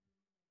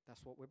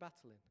 That's what we're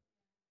battling.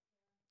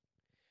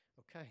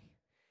 Okay.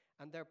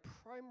 And their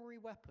primary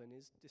weapon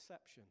is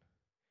deception.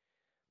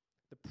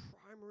 The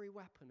primary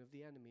weapon of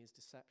the enemy is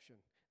deception.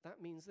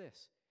 That means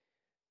this.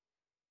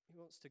 He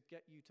wants to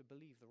get you to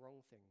believe the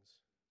wrong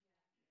things.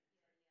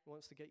 He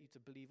wants to get you to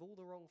believe all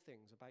the wrong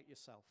things about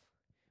yourself.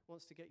 He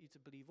wants to get you to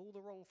believe all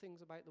the wrong things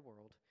about the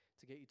world,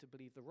 to get you to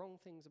believe the wrong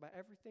things about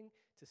everything,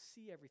 to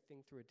see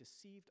everything through a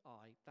deceived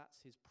eye.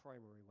 That's his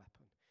primary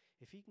weapon.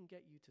 If he can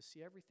get you to see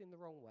everything the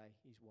wrong way,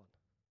 he's won.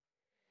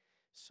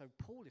 So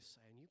Paul is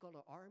saying, you've got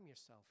to arm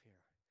yourself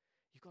here.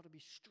 You've got to be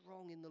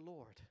strong in the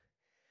Lord.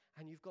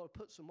 And you've got to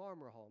put some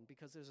armor on,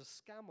 because there's a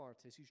scam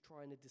artist who's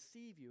trying to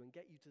deceive you and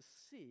get you to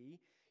see.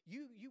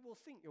 You will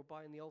think you're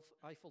buying the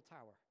Eiffel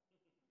Tower.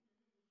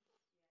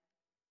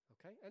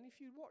 Okay? And if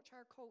you watch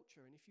our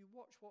culture, and if you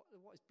watch what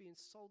is being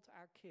sold to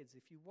our kids,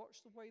 if you watch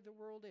the way the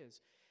world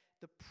is,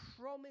 the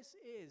promise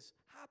is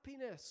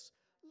happiness,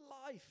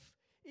 life.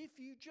 If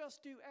you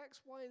just do X,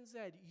 Y, and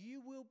Z,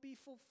 you will be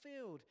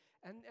fulfilled.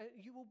 And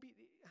you will be,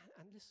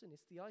 and listen,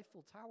 it's the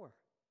Eiffel Tower.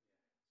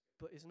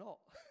 But it's not.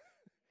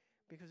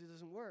 Because it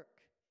doesn't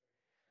work.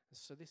 And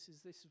so this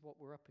is what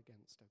we're up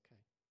against, okay?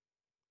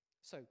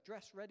 So,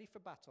 dress ready for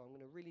battle. I'm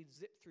going to really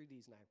zip through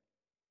these now.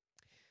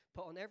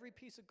 Put on every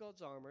piece of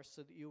God's armor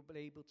so that you'll be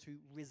able to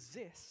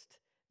resist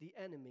the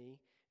enemy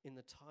in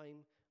the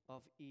time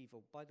of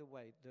evil. By the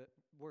way, the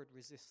word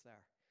resist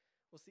there.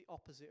 What's the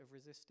opposite of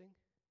resisting?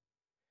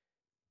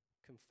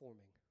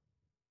 Conforming.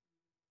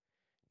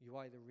 You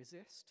either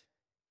resist,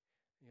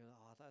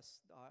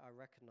 I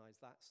recognize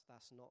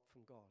that's not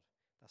from God.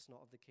 That's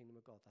not of the kingdom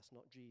of God. That's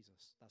not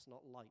Jesus. That's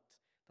not light.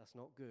 That's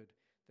not good.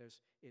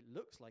 It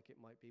looks like it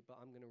might be, but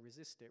I'm going to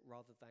resist it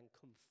rather than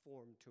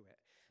conform to it.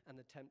 And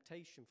the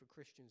temptation for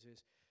Christians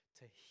is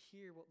to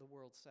hear what the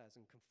world says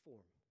and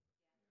conform.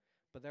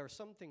 But there are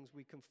some things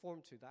we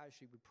conform to that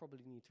actually we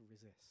probably need to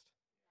resist.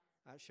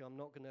 Actually, I'm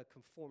not going to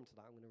conform to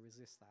that. I'm going to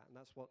resist that. And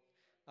that's what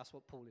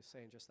Paul is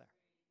saying just there.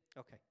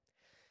 Okay.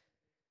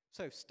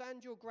 So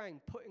stand your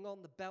ground, putting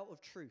on the belt of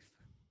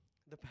truth.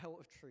 The belt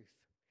of truth.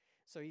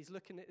 So he's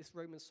looking at this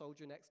Roman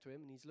soldier next to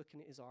him, and he's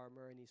looking at his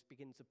armor, and he's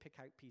beginning to pick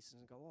out pieces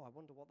and go, oh, I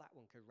wonder what that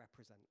one could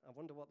represent. I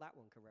wonder what that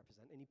one could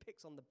represent. And he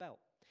picks on the belt.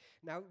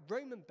 Now,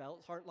 Roman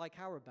belts aren't like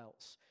our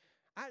belts.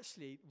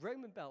 Actually,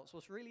 Roman belts,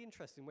 what's really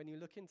interesting when you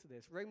look into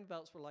this, Roman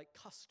belts were like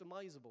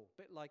customizable,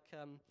 a bit like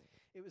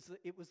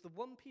it was the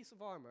one piece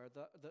of armor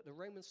that the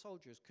Roman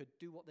soldiers could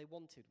do what they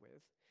wanted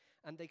with,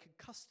 and they could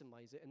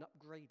customize it and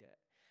upgrade it.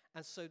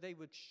 And so they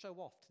would show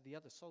off to the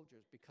other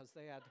soldiers because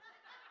they had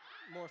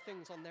more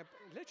things on their,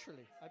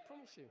 literally, I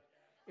promise you.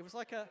 It was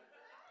like a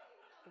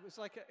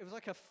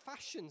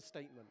fashion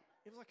statement.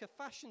 It was like a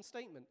fashion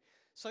statement.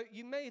 So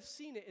you may have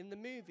seen it in the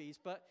movies,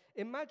 but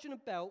imagine a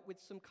belt with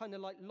some kind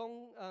of like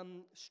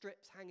long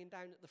strips hanging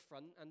down at the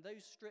front, and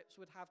those strips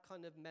would have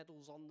kind of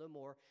medals on them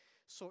or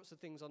sorts of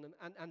things on them,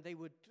 and they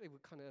would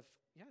kind of,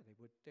 they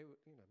would,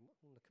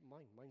 look at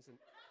mine.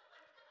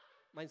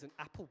 Mine's an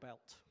apple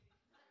belt.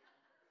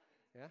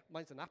 Yeah,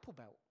 mine's an apple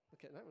belt.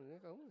 Look at that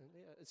one. Oh,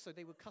 yeah. So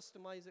they would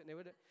customize it, and they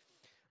would.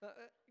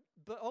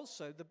 But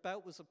also, the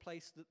belt was a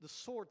place that the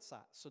sword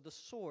sat. So the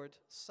sword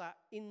sat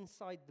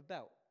inside the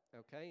belt.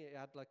 Okay, it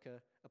had like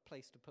a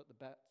place to put the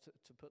belt,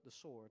 to put the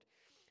sword.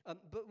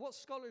 But what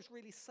scholars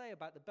really say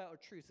about the belt of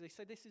truth, they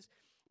say this is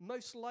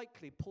most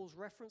likely Paul's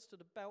reference to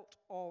the belt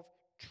of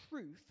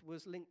truth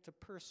was linked to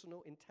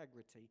personal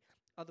integrity.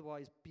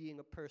 Otherwise, being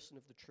a person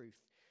of the truth.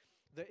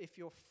 That if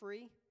you're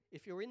free,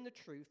 if you're in the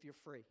truth, you're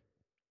free.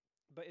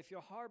 But if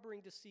you're harboring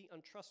deceit,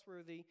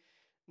 untrustworthiness,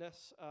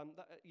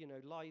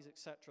 lies,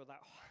 etc., that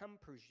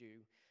hampers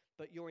you,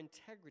 but your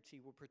integrity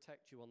will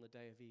protect you on the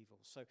day of evil.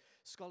 So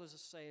scholars are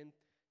saying,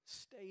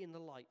 stay in the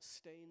light,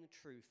 stay in the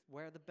truth,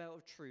 wear the belt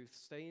of truth,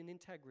 stay in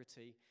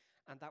integrity,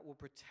 and that will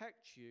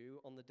protect you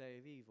on the day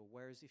of evil.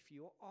 Whereas if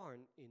you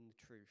aren't in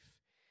the truth,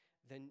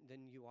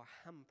 then you are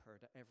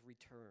hampered at every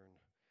turn,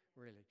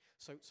 really.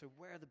 So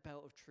wear the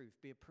belt of truth,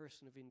 be a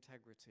person of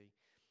integrity.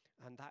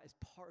 And that is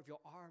part of your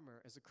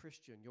armor as a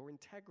Christian. Your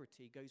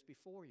integrity goes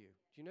before you.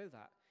 Do you know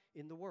that?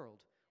 In the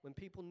world, when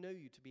people know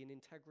you to be an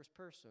integrous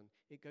person,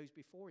 it goes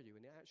before you,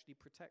 and it actually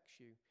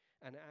protects you,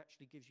 and it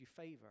actually gives you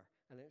favor,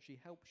 and it actually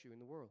helps you in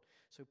the world.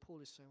 So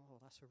Paul is saying,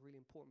 that's a really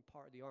important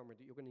part of the armor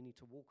that you're going to need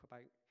to walk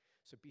about.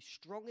 So be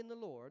strong in the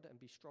Lord and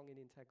be strong in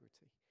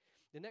integrity.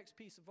 The next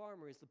piece of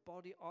armor is the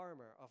body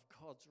armor of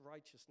God's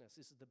righteousness.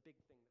 This is the big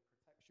thing that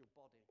protects your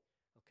body,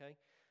 okay?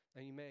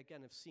 And you may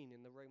again have seen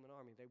in the Roman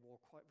army, they wore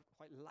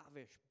quite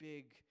lavish,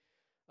 big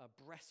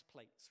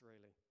breastplates,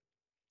 really.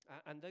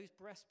 And those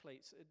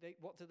breastplates,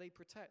 what do they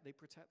protect? They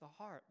protect the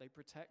heart. They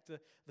protect the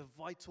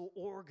vital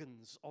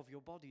organs of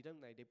your body,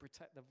 don't they? They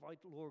protect the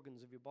vital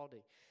organs of your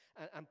body.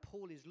 And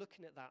Paul is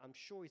looking at that. I'm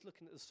sure he's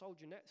looking at the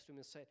soldier next to him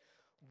and saying,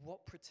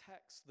 what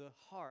protects the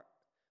heart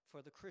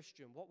for the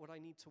Christian? What would I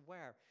need to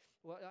wear?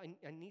 Well,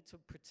 I need to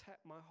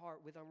protect my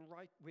heart with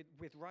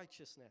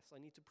righteousness. I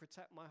need to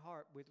protect my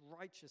heart with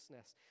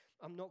righteousness.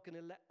 I'm not going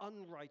to let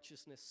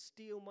unrighteousness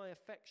steal my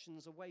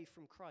affections away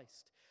from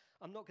Christ.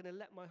 I'm not going to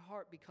let my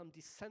heart become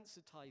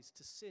desensitized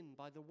to sin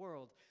by the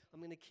world. I'm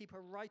going to keep a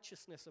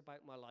righteousness about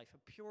my life,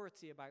 a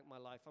purity about my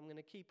life. I'm going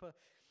to keep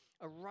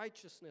a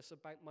righteousness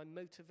about my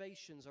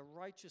motivations, a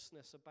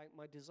righteousness about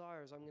my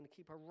desires. I'm going to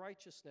keep a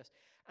righteousness.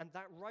 And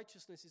that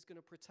righteousness is going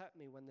to protect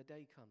me when the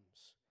day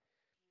comes.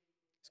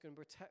 It's going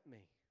to protect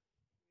me.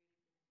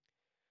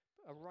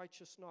 A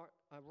righteous heart,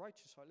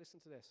 listen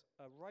to this.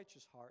 A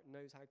righteous heart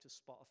knows how to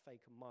spot a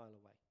fake a mile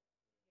away.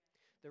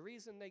 The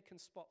reason they can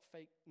spot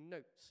fake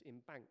notes in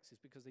banks is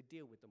because they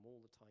deal with them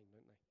all the time,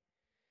 don't they?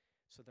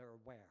 So they're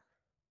aware.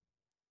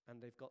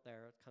 And they've got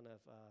their kind of,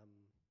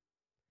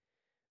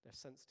 they're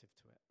sensitive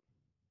to it.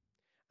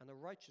 And a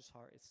righteous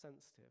heart is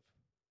sensitive.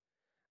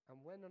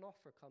 And when an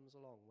offer comes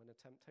along, when a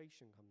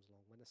temptation comes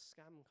along, when a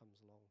scam comes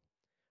along,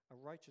 a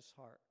righteous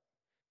heart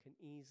can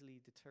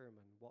easily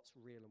determine what's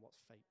real and what's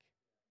fake.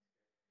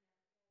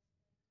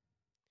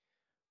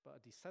 But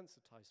a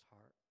desensitized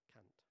heart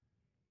can't.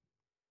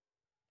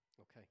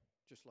 Okay,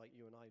 just like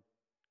you and I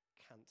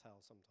can't tell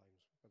sometimes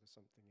whether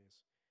something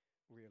is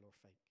real or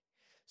fake.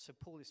 So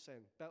Paul is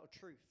saying, belt of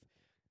truth,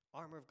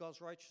 armor of God's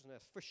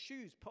righteousness. For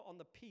shoes, put on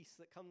the peace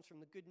that comes from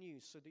the good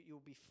news so that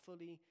you'll be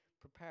fully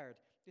prepared.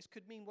 This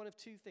could mean one of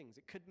two things.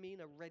 It could mean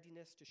a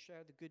readiness to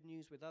share the good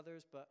news with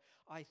others, but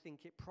I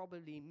think it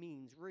probably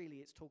means, really,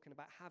 it's talking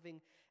about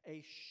having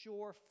a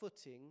sure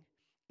footing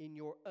in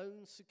your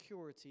own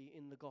security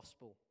in the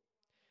gospel.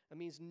 It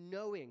means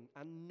knowing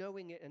and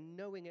knowing it and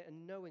knowing it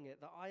and knowing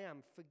it, that I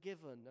am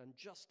forgiven and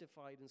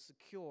justified and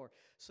secure,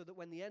 so that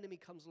when the enemy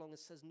comes along and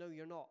says, no,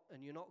 you're not,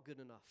 and you're not good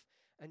enough,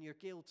 and you're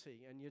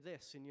guilty, and you're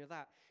this, and you're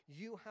that,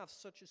 you have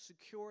such a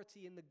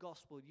security in the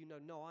gospel. You know,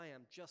 no, I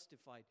am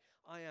justified.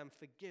 I am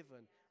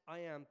forgiven. I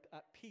am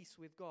at peace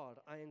with God.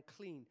 I am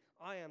clean.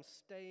 I am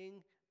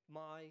staying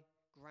my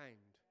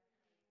ground.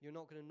 You're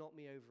not going to knock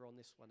me over on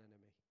this one,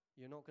 enemy.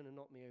 You're not going to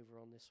knock me over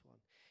on this one.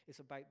 It's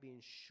about being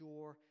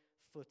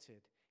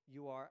sure-footed.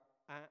 You are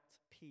at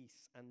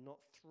peace and not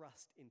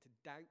thrust into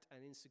doubt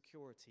and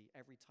insecurity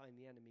every time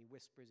the enemy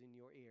whispers in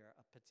your ear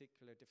a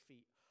particular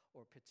defeat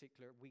or a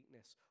particular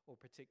weakness or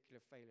particular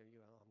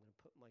failure. I'm going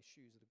to put my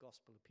shoes of the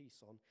gospel of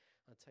peace on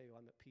and tell you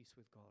I'm at peace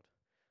with God.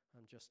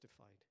 I'm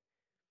justified.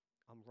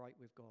 I'm right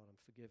with God.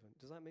 I'm forgiven.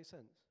 Does that make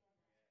sense?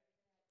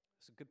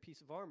 It's a good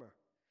piece of armor.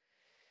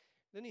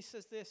 Then he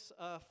says this,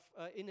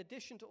 in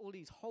addition to all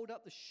these, hold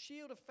up the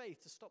shield of faith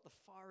to stop the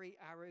fiery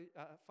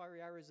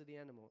arrows of the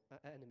enemy.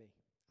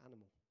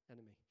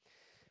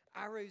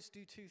 Arrows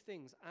do two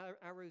things.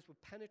 Arrows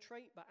would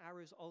penetrate, but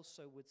arrows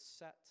also would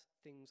set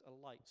things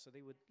alight. So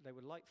they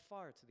would light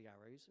fire to the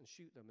arrows and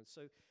shoot them. And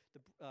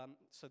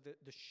so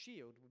the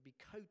shield would be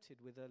coated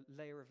with a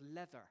layer of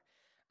leather,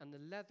 and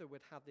the leather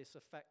would have this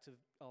effect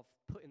of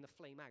putting the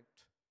flame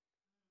out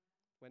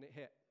when it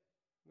hit.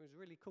 It was a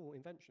really cool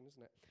invention,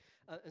 isn't it?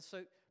 And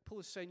so Paul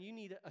is saying you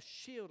need a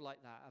shield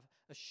like that,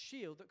 a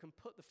shield that can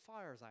put the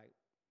fires out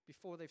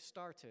before they've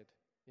started.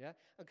 Yeah,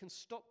 and can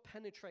stop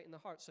penetrating the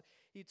heart. So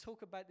you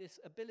talk about this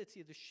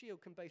ability of the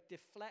shield can both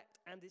deflect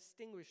and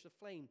extinguish the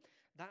flame.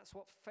 That's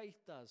what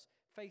faith does.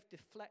 Faith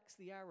deflects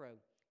the arrow.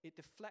 It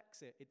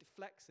deflects it. It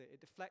deflects it. It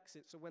deflects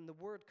it. So when the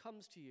word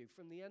comes to you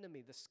from the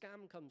enemy, the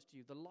scam comes to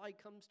you, the lie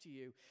comes to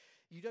you,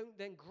 you don't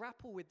then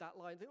grapple with that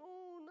lie and think,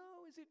 oh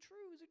no, is it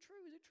true? Is it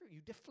true? Is it true?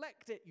 You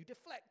deflect it. You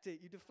deflect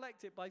it. You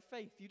deflect it by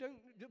faith. You don't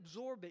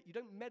absorb it. You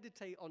don't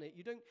meditate on it.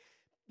 You don't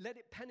let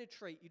it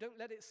penetrate. You don't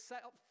let it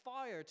set up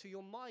fire to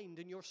your mind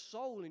and your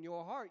soul and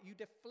your heart. You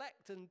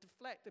deflect and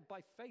deflect it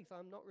by faith.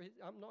 I'm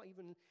not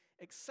even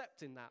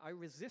accepting that. I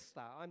resist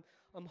that.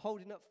 I'm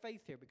holding up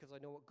faith here because I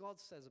know what God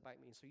says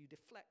about me. And so you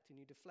deflect and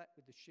you deflect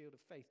with the shield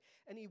of faith.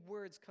 Any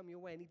words come your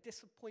way, any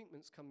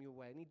disappointments come your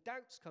way, any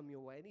doubts come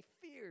your way, any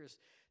fears,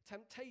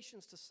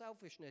 temptations to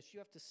selfishness, you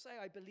have to say,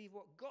 I believe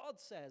what God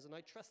says, and I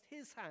trust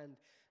his hand,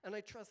 and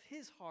I trust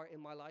his heart in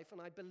my life,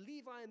 and I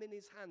believe I am in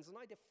his hands, and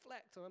I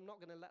deflect, and I'm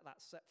not going to let that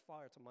set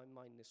fire to my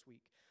mind this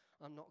week.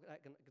 I'm not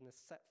going to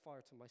set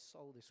fire to my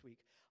soul this week.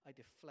 I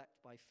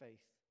deflect by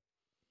faith.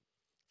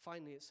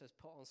 Finally, it says,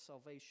 put on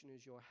salvation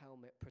as your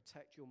helmet.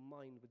 Protect your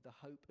mind with the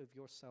hope of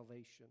your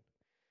salvation.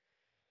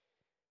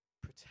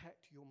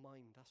 Protect your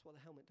mind. That's what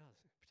the helmet does.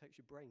 It protects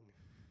your brain.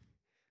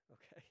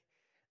 Okay?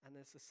 And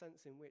there's a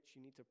sense in which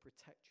you need to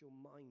protect your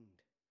mind.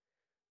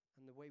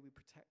 And the way we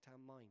protect our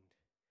mind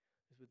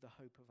is with the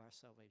hope of our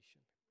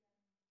salvation.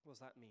 What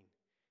does that mean?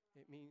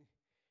 It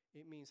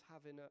means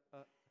having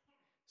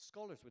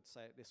scholars would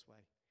say it this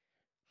way,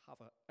 have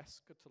an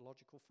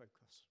eschatological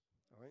focus.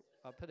 All right?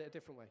 I'll put it a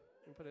different way.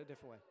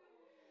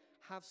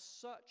 Have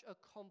such a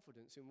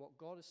confidence in what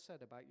God has said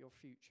about your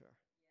future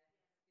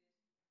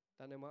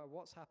that no matter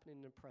what's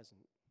happening in the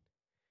present,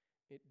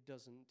 it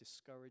doesn't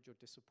discourage or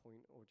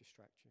disappoint or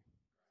distract you.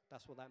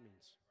 That's what that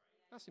means.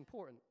 That's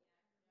important.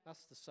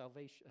 That's the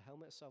salvation,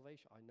 helmet of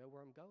salvation. I know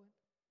where I'm going.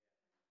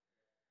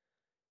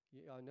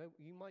 I know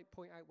you might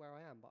point out where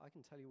I am, but I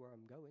can tell you where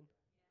I'm going.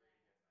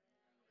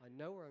 I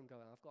know where I'm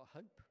going. I've got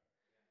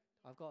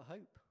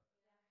hope.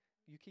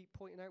 You keep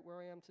pointing out where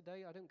I am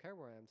today. I don't care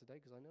where I am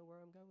today because I know where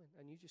I'm going.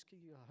 And you just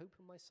give you a hope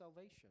in my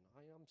salvation.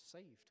 I am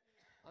saved.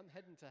 I'm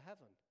heading to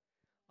heaven.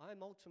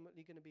 I'm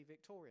ultimately going to be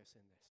victorious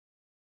in this.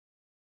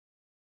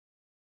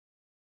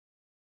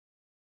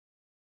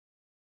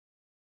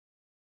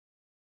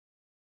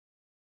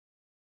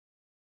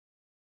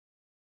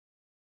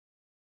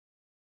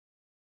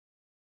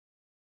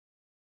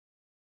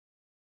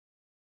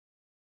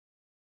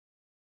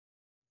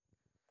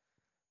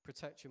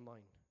 Protect your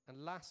mind.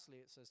 And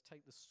lastly, it says,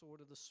 take the sword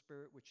of the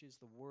Spirit, which is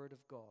the word of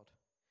God.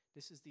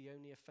 This is the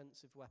only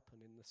offensive weapon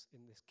in this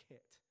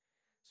kit.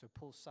 So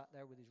Paul sat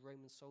there with his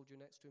Roman soldier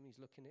next to him. He's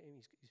looking at him.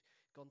 He's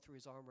gone through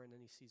his armor, and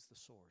then he sees the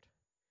sword.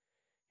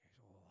 He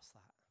goes, oh, what's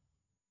that?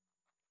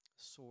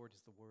 The sword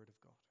is the word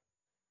of God.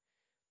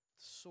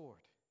 The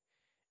sword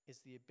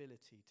is the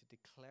ability to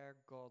declare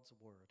God's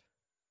word,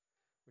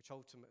 which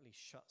ultimately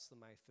shuts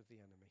the mouth of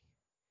the enemy.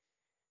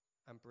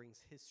 and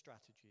brings his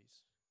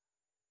strategies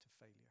to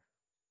failure.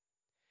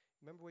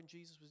 Remember when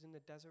Jesus was in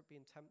the desert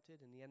being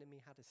tempted and the enemy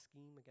had a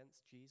scheme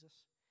against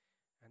Jesus?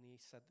 And he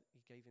said that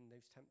he gave him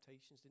those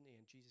temptations, didn't he?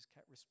 And Jesus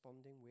kept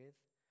responding with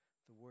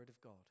the word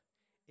of God.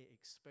 It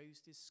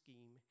exposed his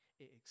scheme,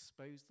 it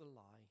exposed the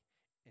lie,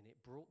 and it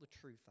brought the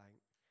truth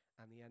out,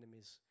 and the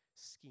enemy's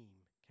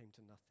scheme came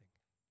to nothing.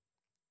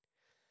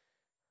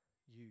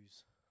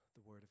 Use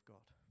the word of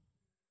God.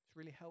 It's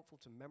really helpful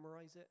to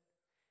memorize it.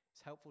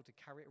 It's helpful to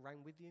carry it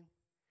around with you.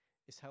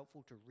 It's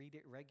helpful to read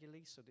it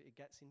regularly so that it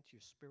gets into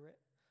your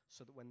spirit,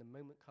 so that when the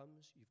moment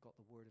comes, you've got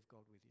the word of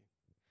God with you.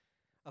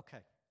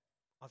 Okay,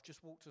 I've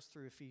just walked us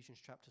through Ephesians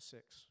chapter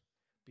 6.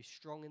 Be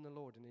strong in the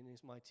Lord and in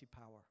his mighty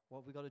power. What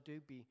have we got to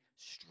do? Be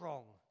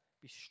strong.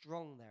 Be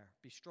strong there.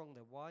 Be strong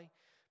there. Why?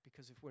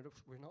 Because if we're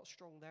not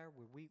strong there,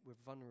 we're weak,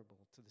 we're vulnerable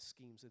to the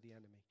schemes of the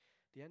enemy.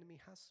 The enemy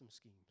has some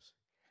schemes,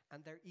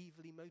 and they're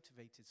evilly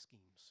motivated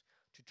schemes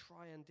to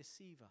try and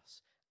deceive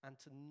us and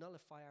to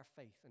nullify our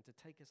faith and to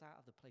take us out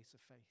of the place of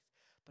faith.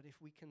 But if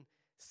we can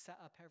set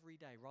up every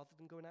day, rather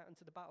than going out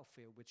into the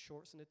battlefield with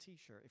shorts and a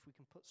t-shirt, if we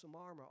can put some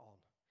armor on,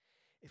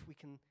 if we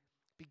can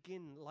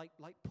begin like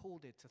Paul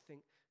did to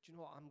think, do you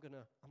know what, I'm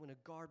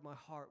gonna guard my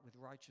heart with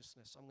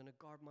righteousness. I'm gonna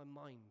guard my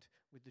mind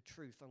with the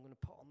truth. I'm gonna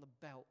put on the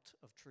belt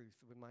of truth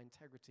with my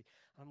integrity.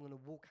 I'm gonna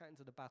walk out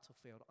into the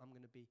battlefield. I'm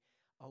gonna be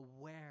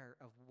aware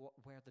of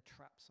where the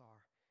traps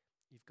are.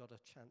 You've got a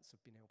chance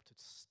of being able to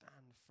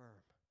stand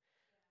firm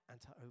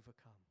and to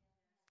overcome.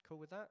 Cool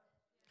with that?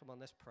 Come on,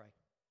 let's pray.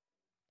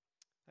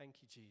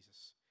 Thank you,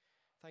 Jesus.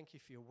 Thank you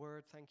for your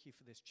word. Thank you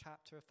for this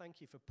chapter.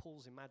 Thank you for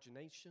Paul's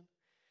imagination.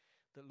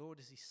 That, Lord,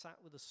 as he sat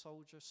with a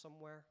soldier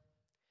somewhere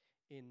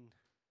in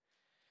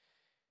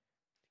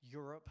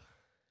Europe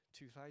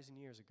 2,000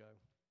 years ago,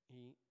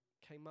 he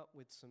came up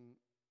with some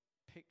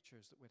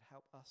pictures that would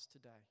help us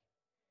today.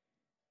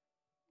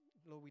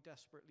 Lord, we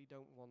desperately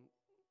don't want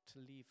to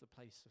leave the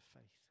place of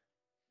faith.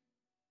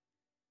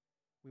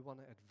 We want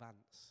to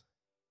advance.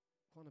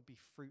 We want to be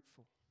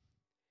fruitful.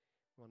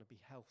 We want to be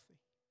healthy.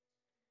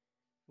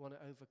 We want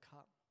to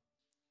overcome.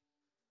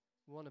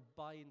 We want to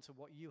buy into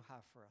what you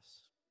have for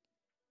us.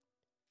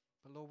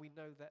 But Lord, we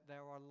know that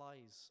there are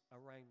lies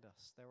around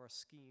us. There are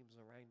schemes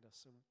around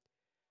us. And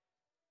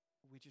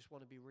we just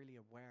want to be really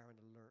aware and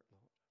alert,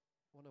 Lord.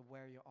 We want to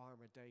wear your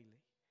armor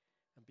daily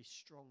and be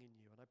strong in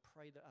you. And I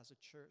pray that as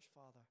a church,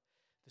 Father,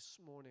 this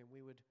morning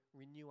we would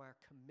renew our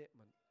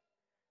commitment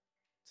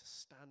to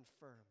stand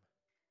firm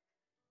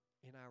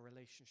in our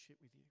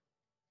relationship with you.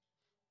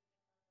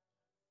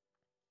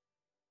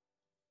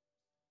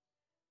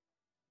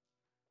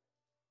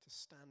 To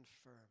stand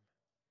firm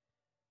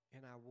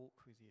in our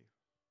walk with you.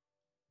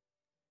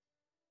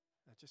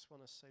 I just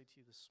want to say to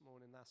you this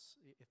morning, that's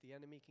if the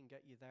enemy can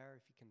get you there,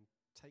 if he can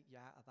take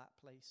you out of that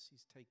place,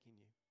 he's taking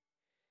you.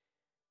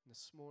 And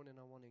this morning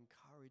I want to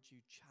encourage you,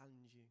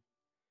 challenge you.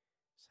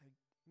 Say,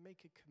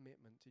 make a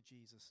commitment to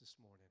Jesus this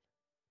morning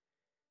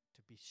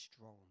to be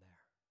strong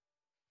there.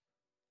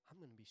 I'm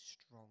going to be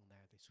strong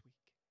there this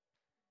week.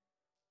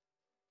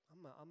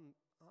 I'm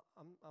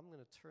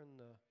going to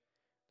turn the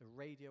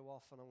radio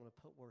off and I'm going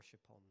to put worship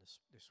on this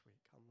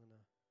week. I'm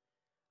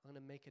going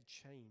to make a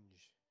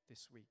change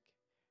this week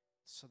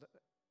so that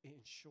it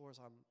ensures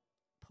I'm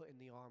putting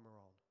the armor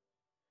on.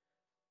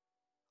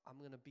 I'm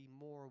going to be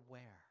more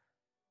aware.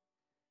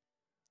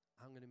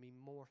 I'm going to be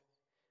more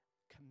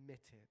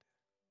committed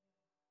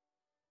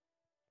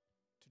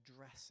to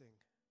dressing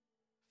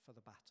for the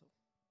battle.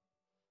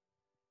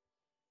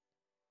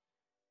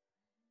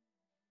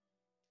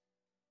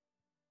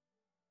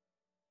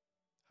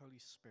 Holy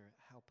Spirit,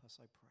 help us,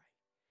 I pray.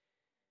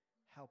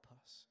 Help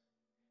us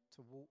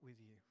to walk with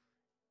you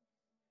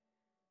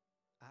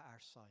at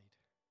our side.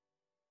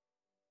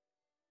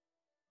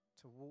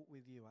 To walk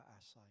with you at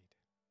our side.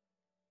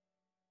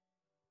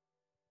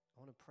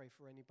 I want to pray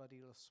for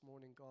anybody this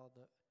morning, God,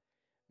 that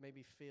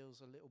maybe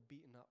feels a little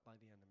beaten up by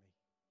the enemy.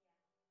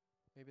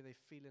 Maybe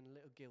they're feeling a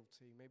little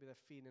guilty. Maybe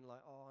they're feeling like,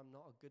 oh, I'm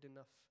not a good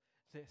enough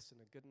this and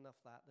a good enough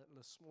that. That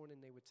this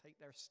morning they would take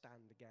their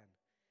stand again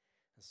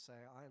and say,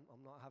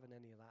 I'm not having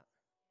any of that.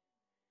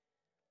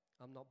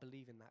 I'm not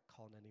believing that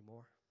con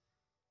anymore.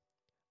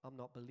 I'm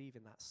not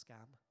believing that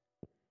scam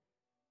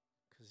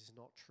because it's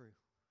not true.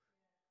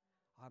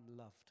 I'm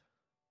loved,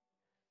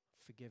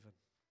 forgiven,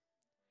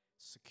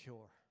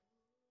 secure,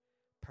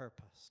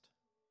 purposed.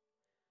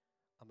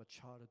 I'm a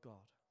child of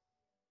God.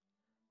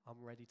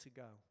 I'm ready to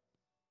go.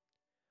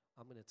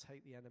 I'm going to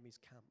take the enemy's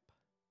camp.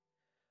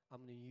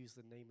 I'm going to use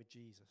the name of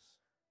Jesus.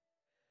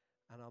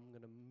 And I'm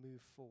going to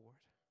move forward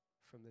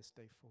from this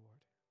day forward.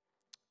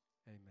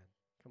 Amen.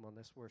 Come on,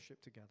 let's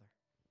worship together.